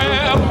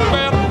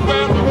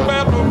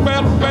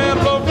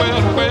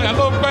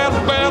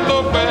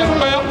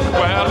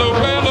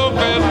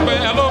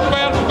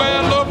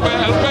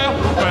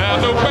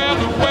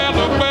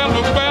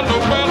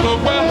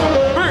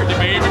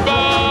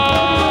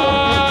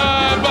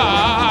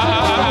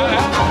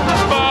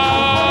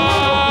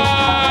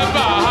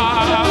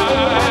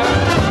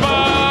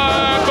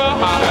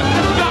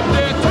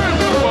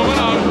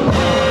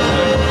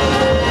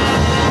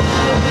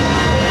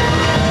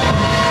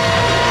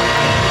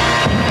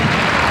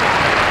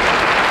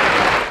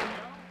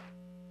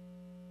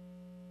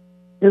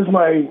 Here's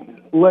my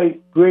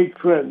late great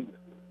friend.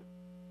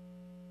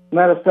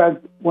 Matter of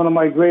fact, one of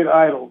my great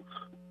idols.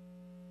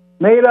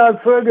 Maynard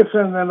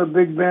Ferguson and a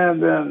big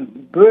band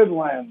then,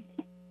 Birdland.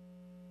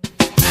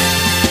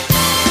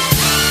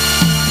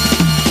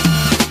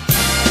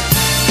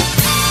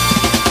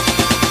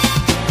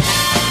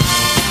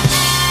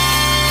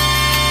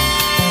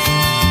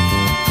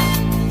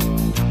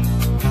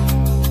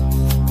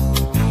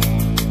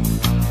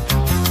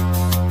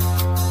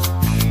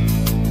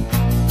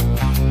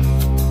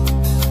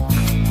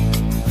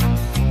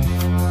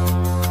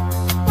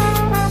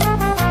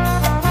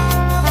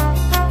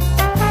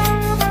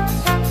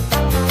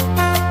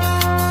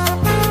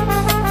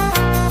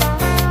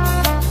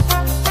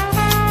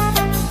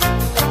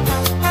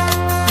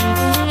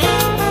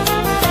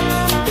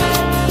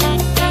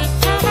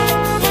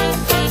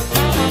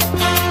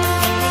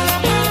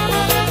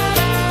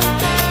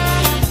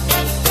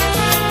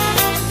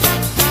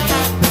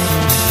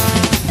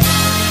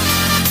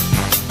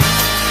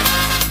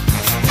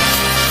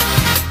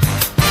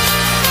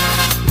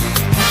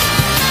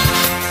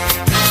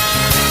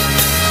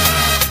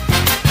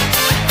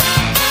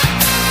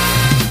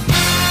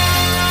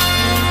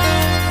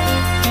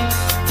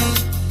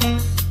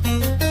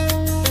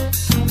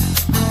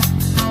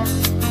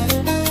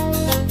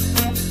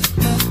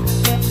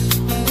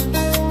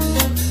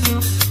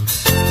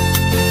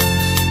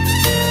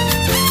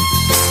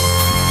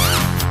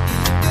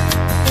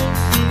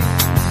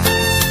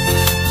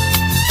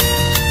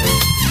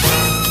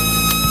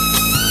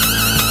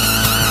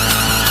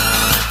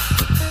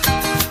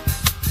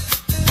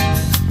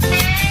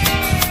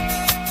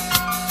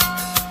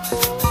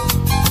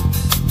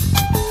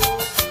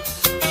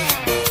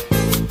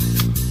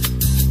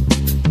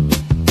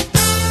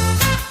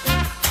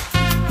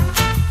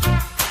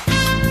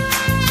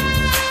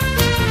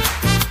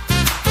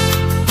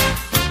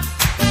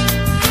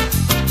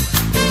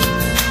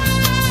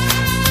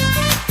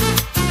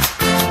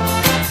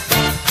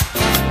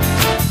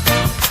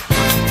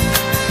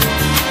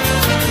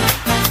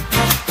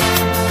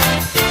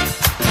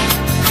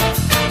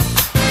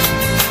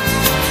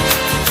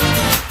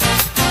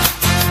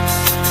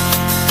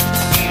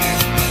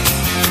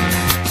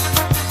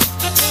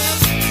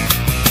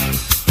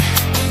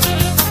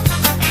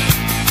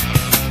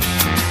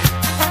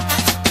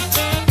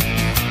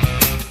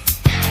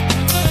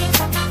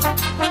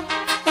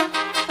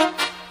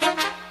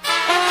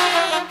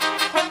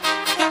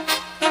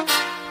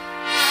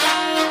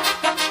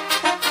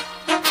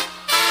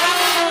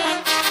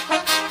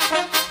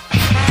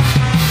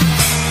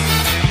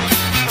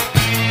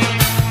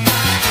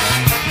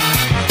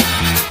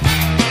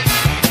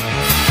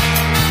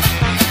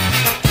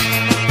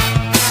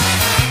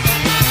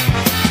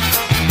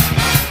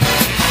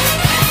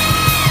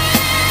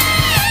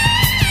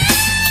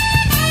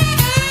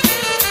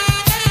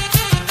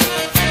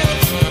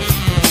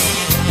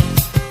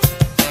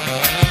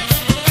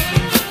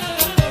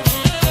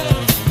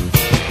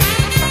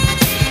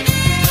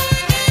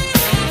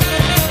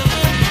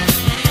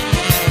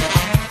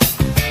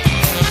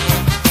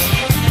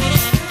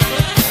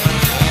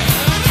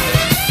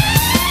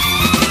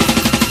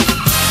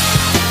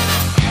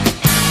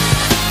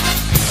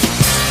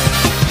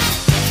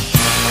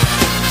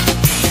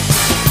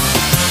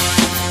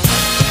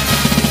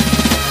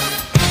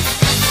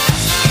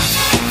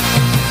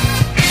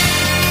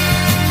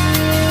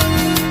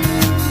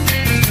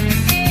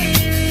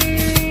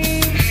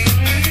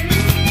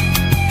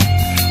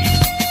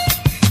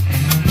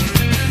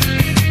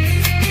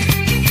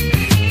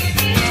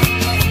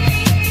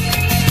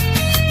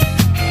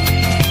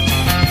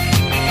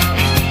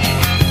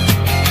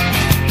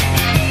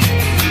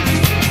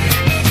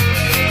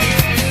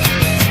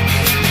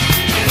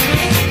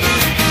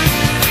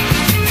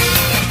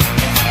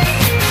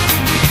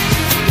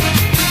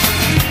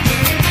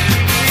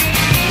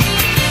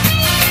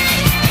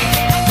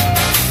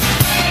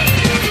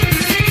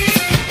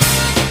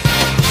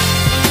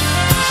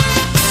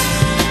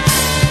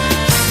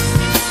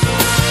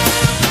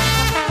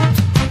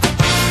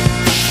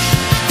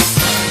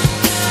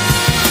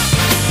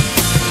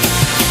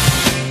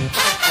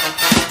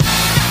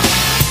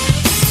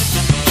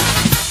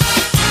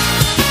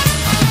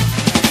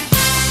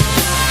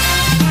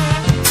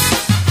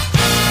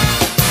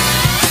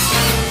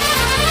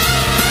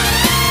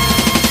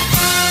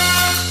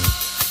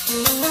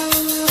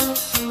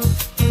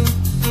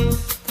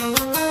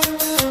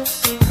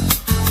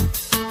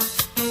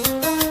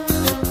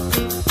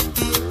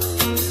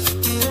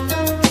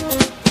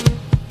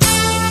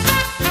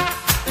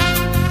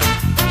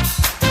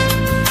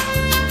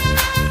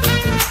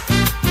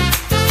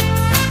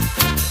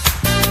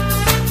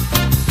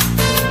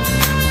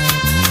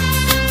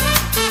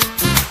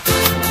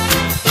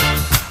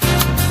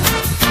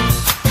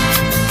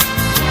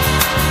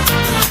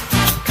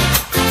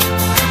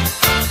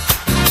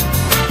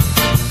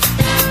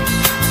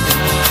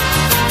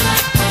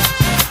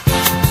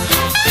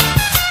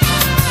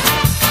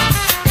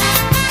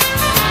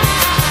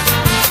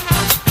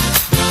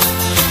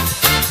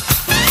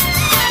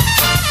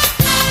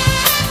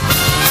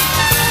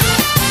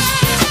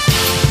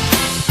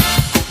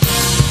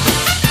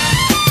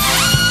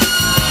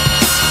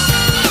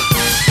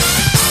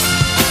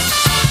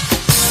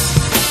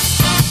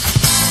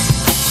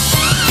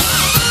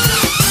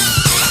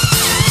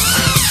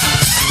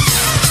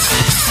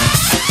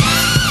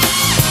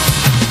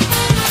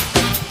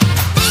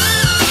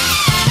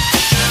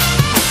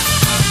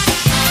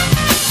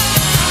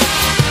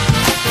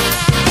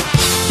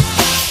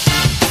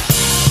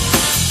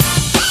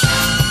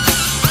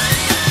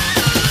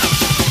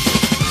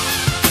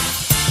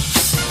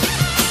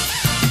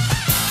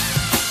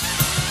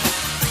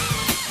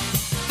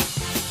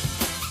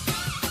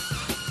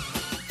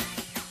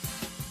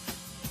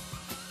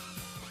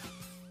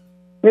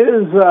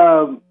 Here's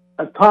a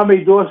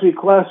Tommy Dorsey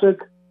classic.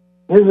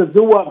 Here's a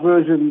doo-wop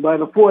version by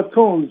the Four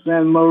Toons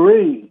and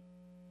Marie.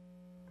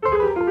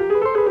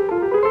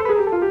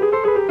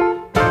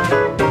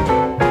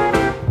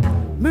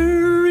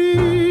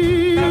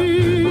 Marie,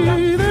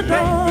 the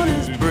dawn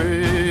is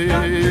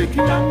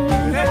breaking.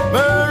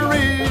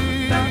 Marie,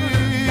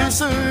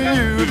 soon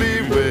you'll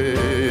be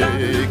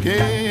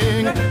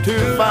waking to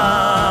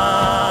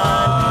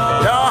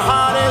find your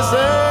heart is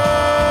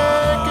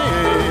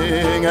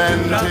aching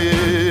and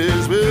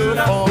tears will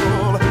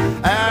fall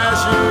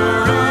as you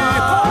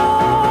recall.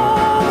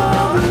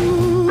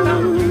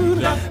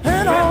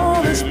 And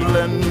all is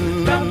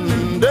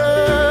splendor,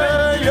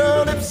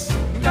 your lips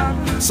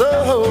so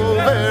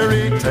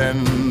very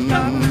tender.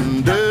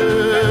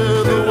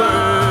 The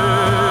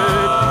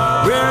word,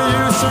 will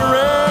you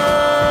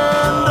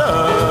surrender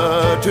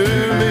to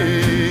me,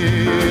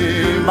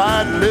 my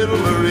little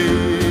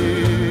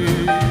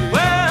Marie?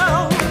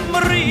 Well,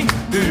 Marie,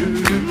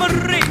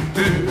 Marie,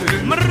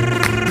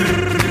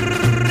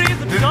 Marie,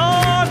 the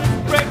dawn is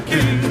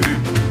breaking.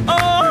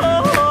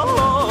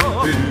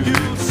 Oh,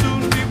 you'll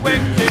soon be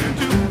waking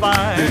to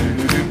find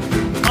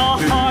our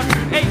hearts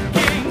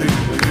aching.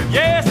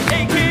 Yes,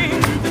 aching,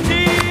 the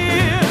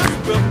tears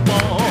will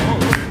fall.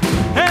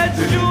 As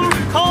you'll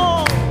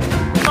recall,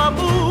 my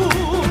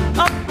moon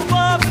up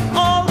above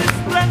all its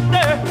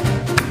splendor.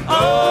 Oh,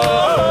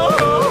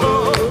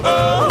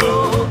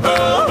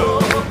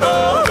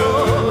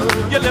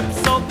 your lips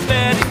so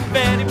very,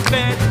 very,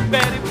 very,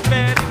 very,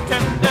 very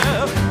tender.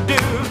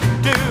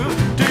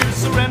 Do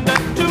surrender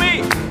to me,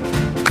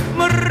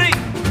 Marie,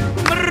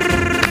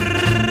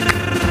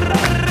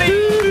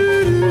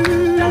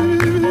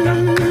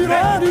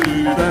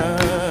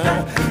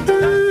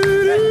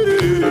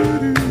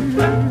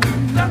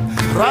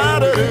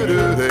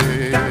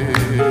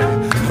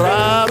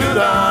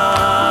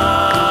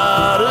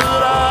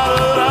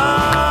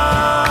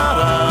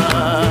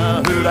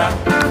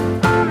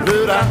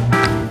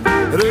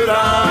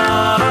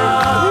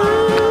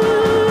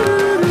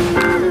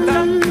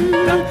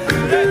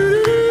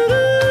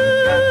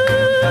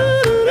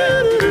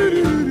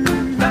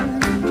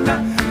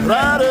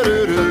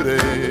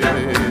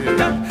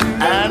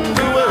 And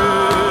the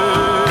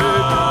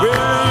word,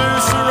 will you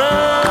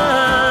surrender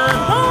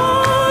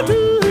to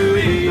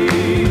me,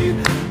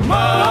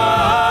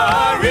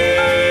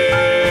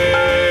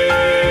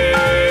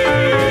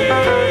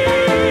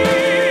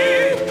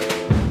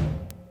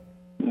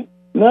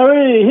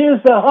 Marie,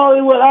 here's the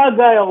Hollywood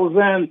Argyles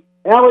and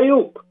Alley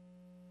Oop.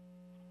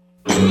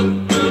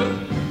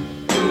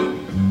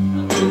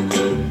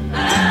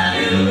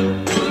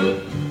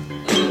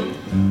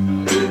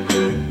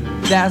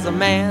 There's a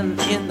man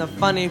in the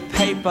funny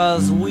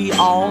papers we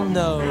all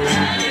know.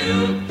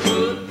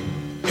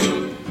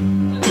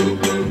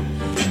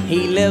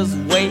 He lives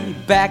way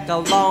back a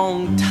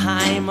long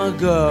time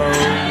ago.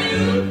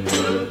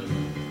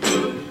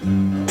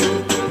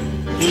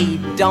 He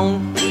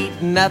don't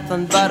eat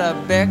nothing but a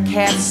bear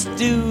cat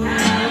stew.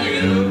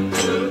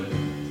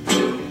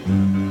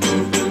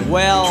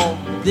 Well,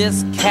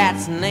 this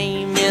cat's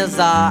name is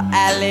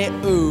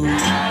Alley-oo.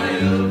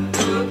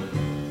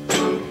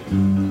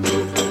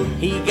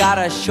 He got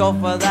a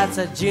chauffeur that's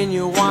a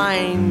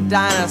genuine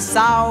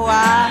dinosaur.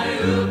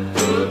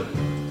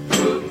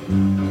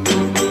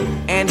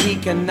 And he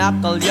can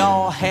knuckle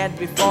your head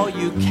before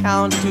you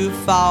count to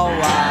 4.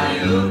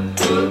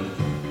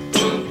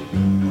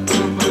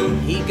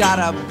 He got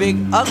a big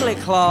ugly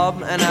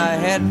club and a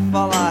head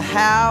full of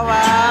hair.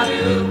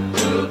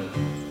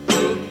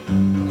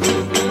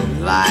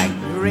 Like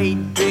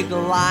great big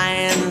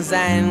lions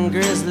and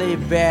grizzly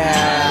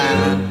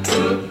bears.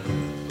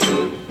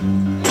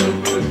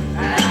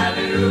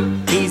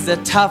 He's the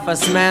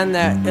toughest man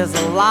there is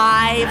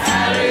alive.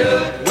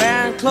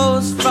 Wearing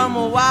clothes from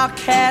a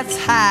wildcat's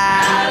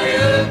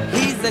hide.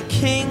 He's the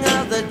king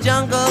of the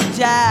jungle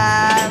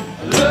jive.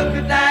 Look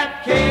at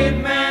that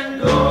caveman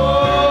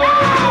go.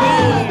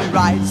 He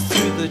rides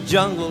through the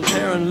jungle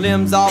tearing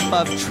limbs off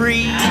of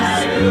trees.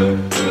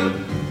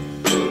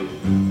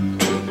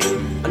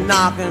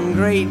 Knocking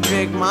great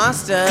big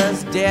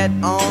monsters dead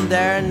on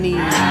their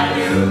knees.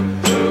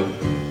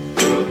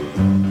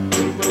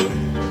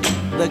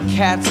 The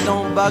cats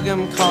don't bug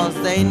him 'cause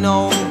they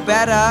know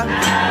better.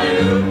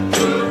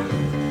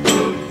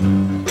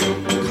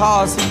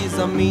 'Cause he's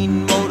a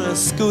mean motor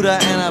scooter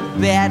and a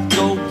bad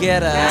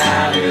go-getter.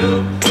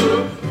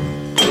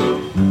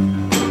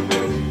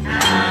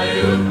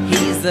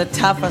 He's the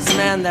toughest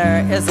man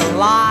there is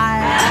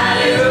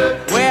alive.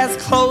 Wears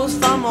clothes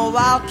from a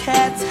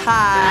wildcat's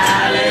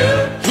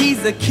hide. He's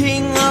the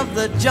king of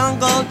the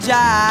jungle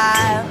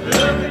jive.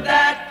 Look at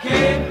that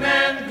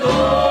caveman go.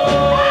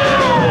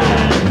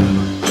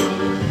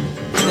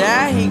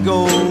 There he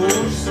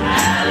goes.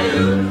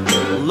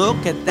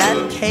 Look at that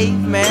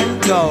caveman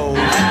go.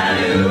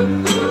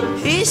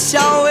 He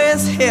sure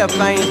is hip,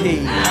 ain't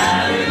he?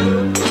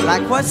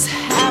 Like what's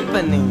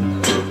happening?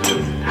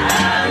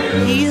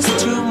 He's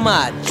too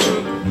much.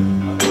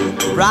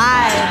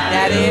 Right,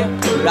 Daddy,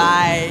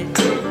 right.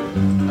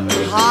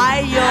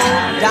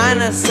 Ohio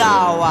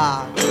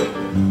dinosaur.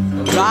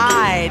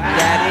 Ride,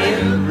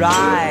 Daddy,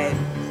 ride.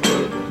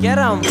 Get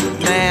 'em,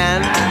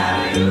 man,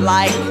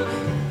 like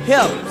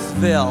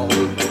Hipsville.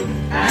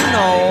 You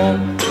know.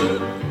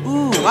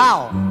 Ooh,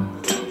 wow.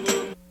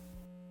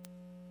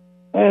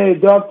 Hey,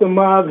 Dr.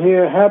 Marv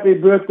here. Happy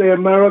birthday,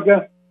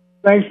 America.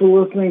 Thanks for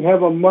listening.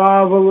 Have a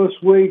marvelous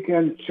week,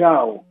 and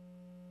ciao.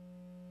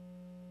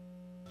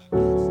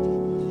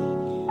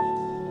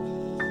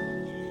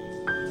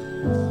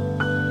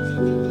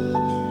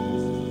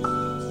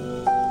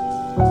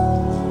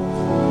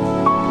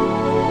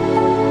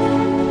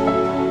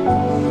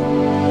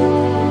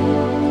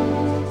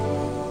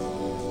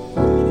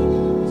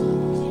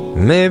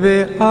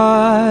 Maybe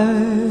I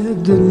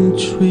didn't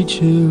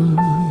treat you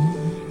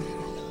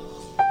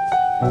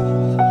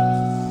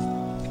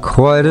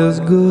quite as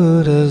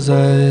good as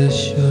I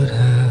should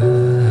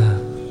have.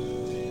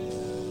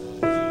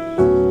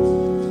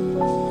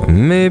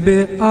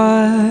 Maybe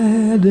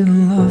I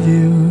didn't love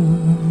you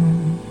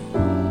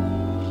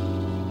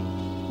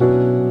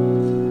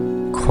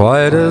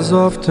quite as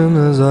often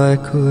as I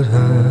could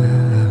have.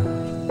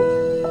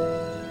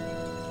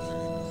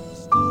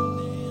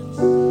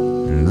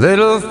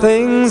 Little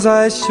things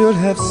I should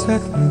have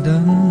said and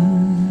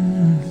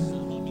done,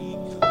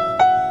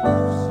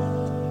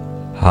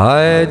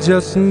 I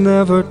just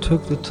never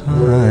took the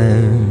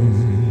time.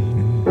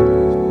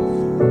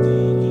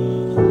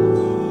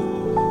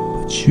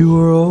 But you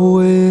were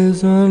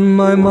always on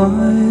my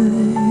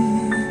mind.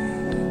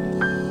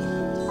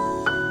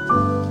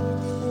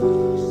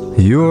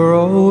 You were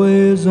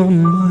always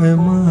on my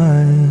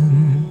mind.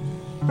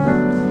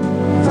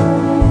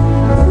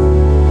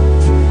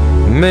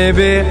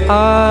 Maybe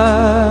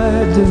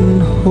I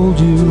didn't hold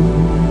you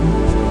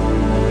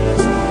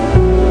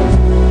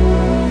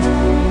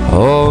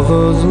all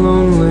those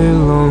lonely,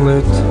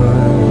 lonely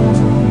times,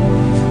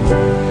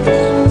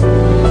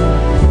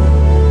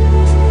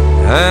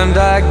 and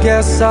I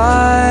guess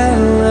I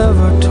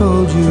never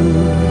told you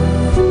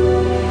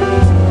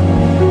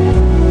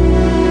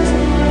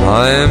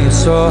I am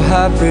so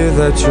happy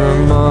that you're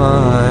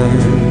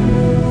mine.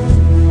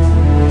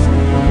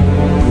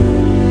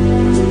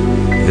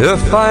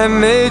 If I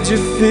made you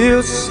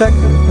feel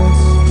second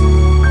best,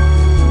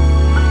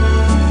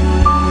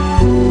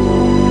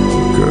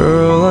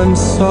 girl, I'm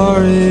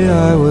sorry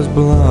I was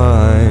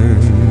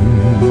blind.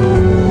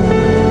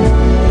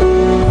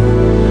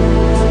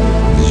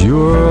 'Cause you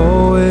were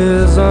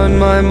always on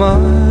my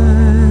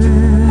mind.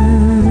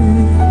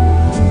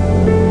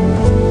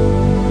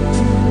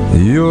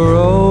 You were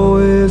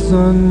always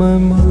on my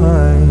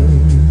mind.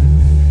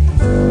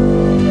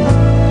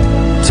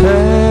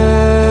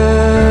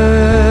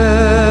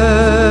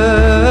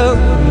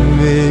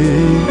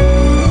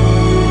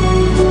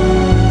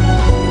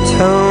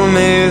 Tell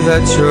me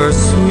that your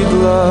sweet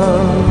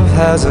love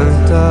hasn't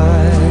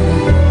died.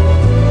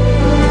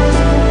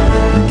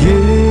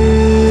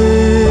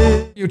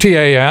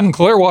 WTAN,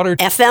 Clearwater.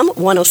 FM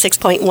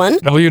 106.1.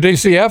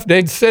 WDCF,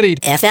 Dade City.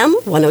 FM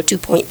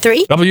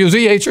 102.3.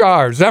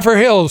 WZHR, Zephyr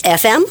Hills.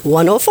 FM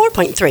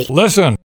 104.3. Listen.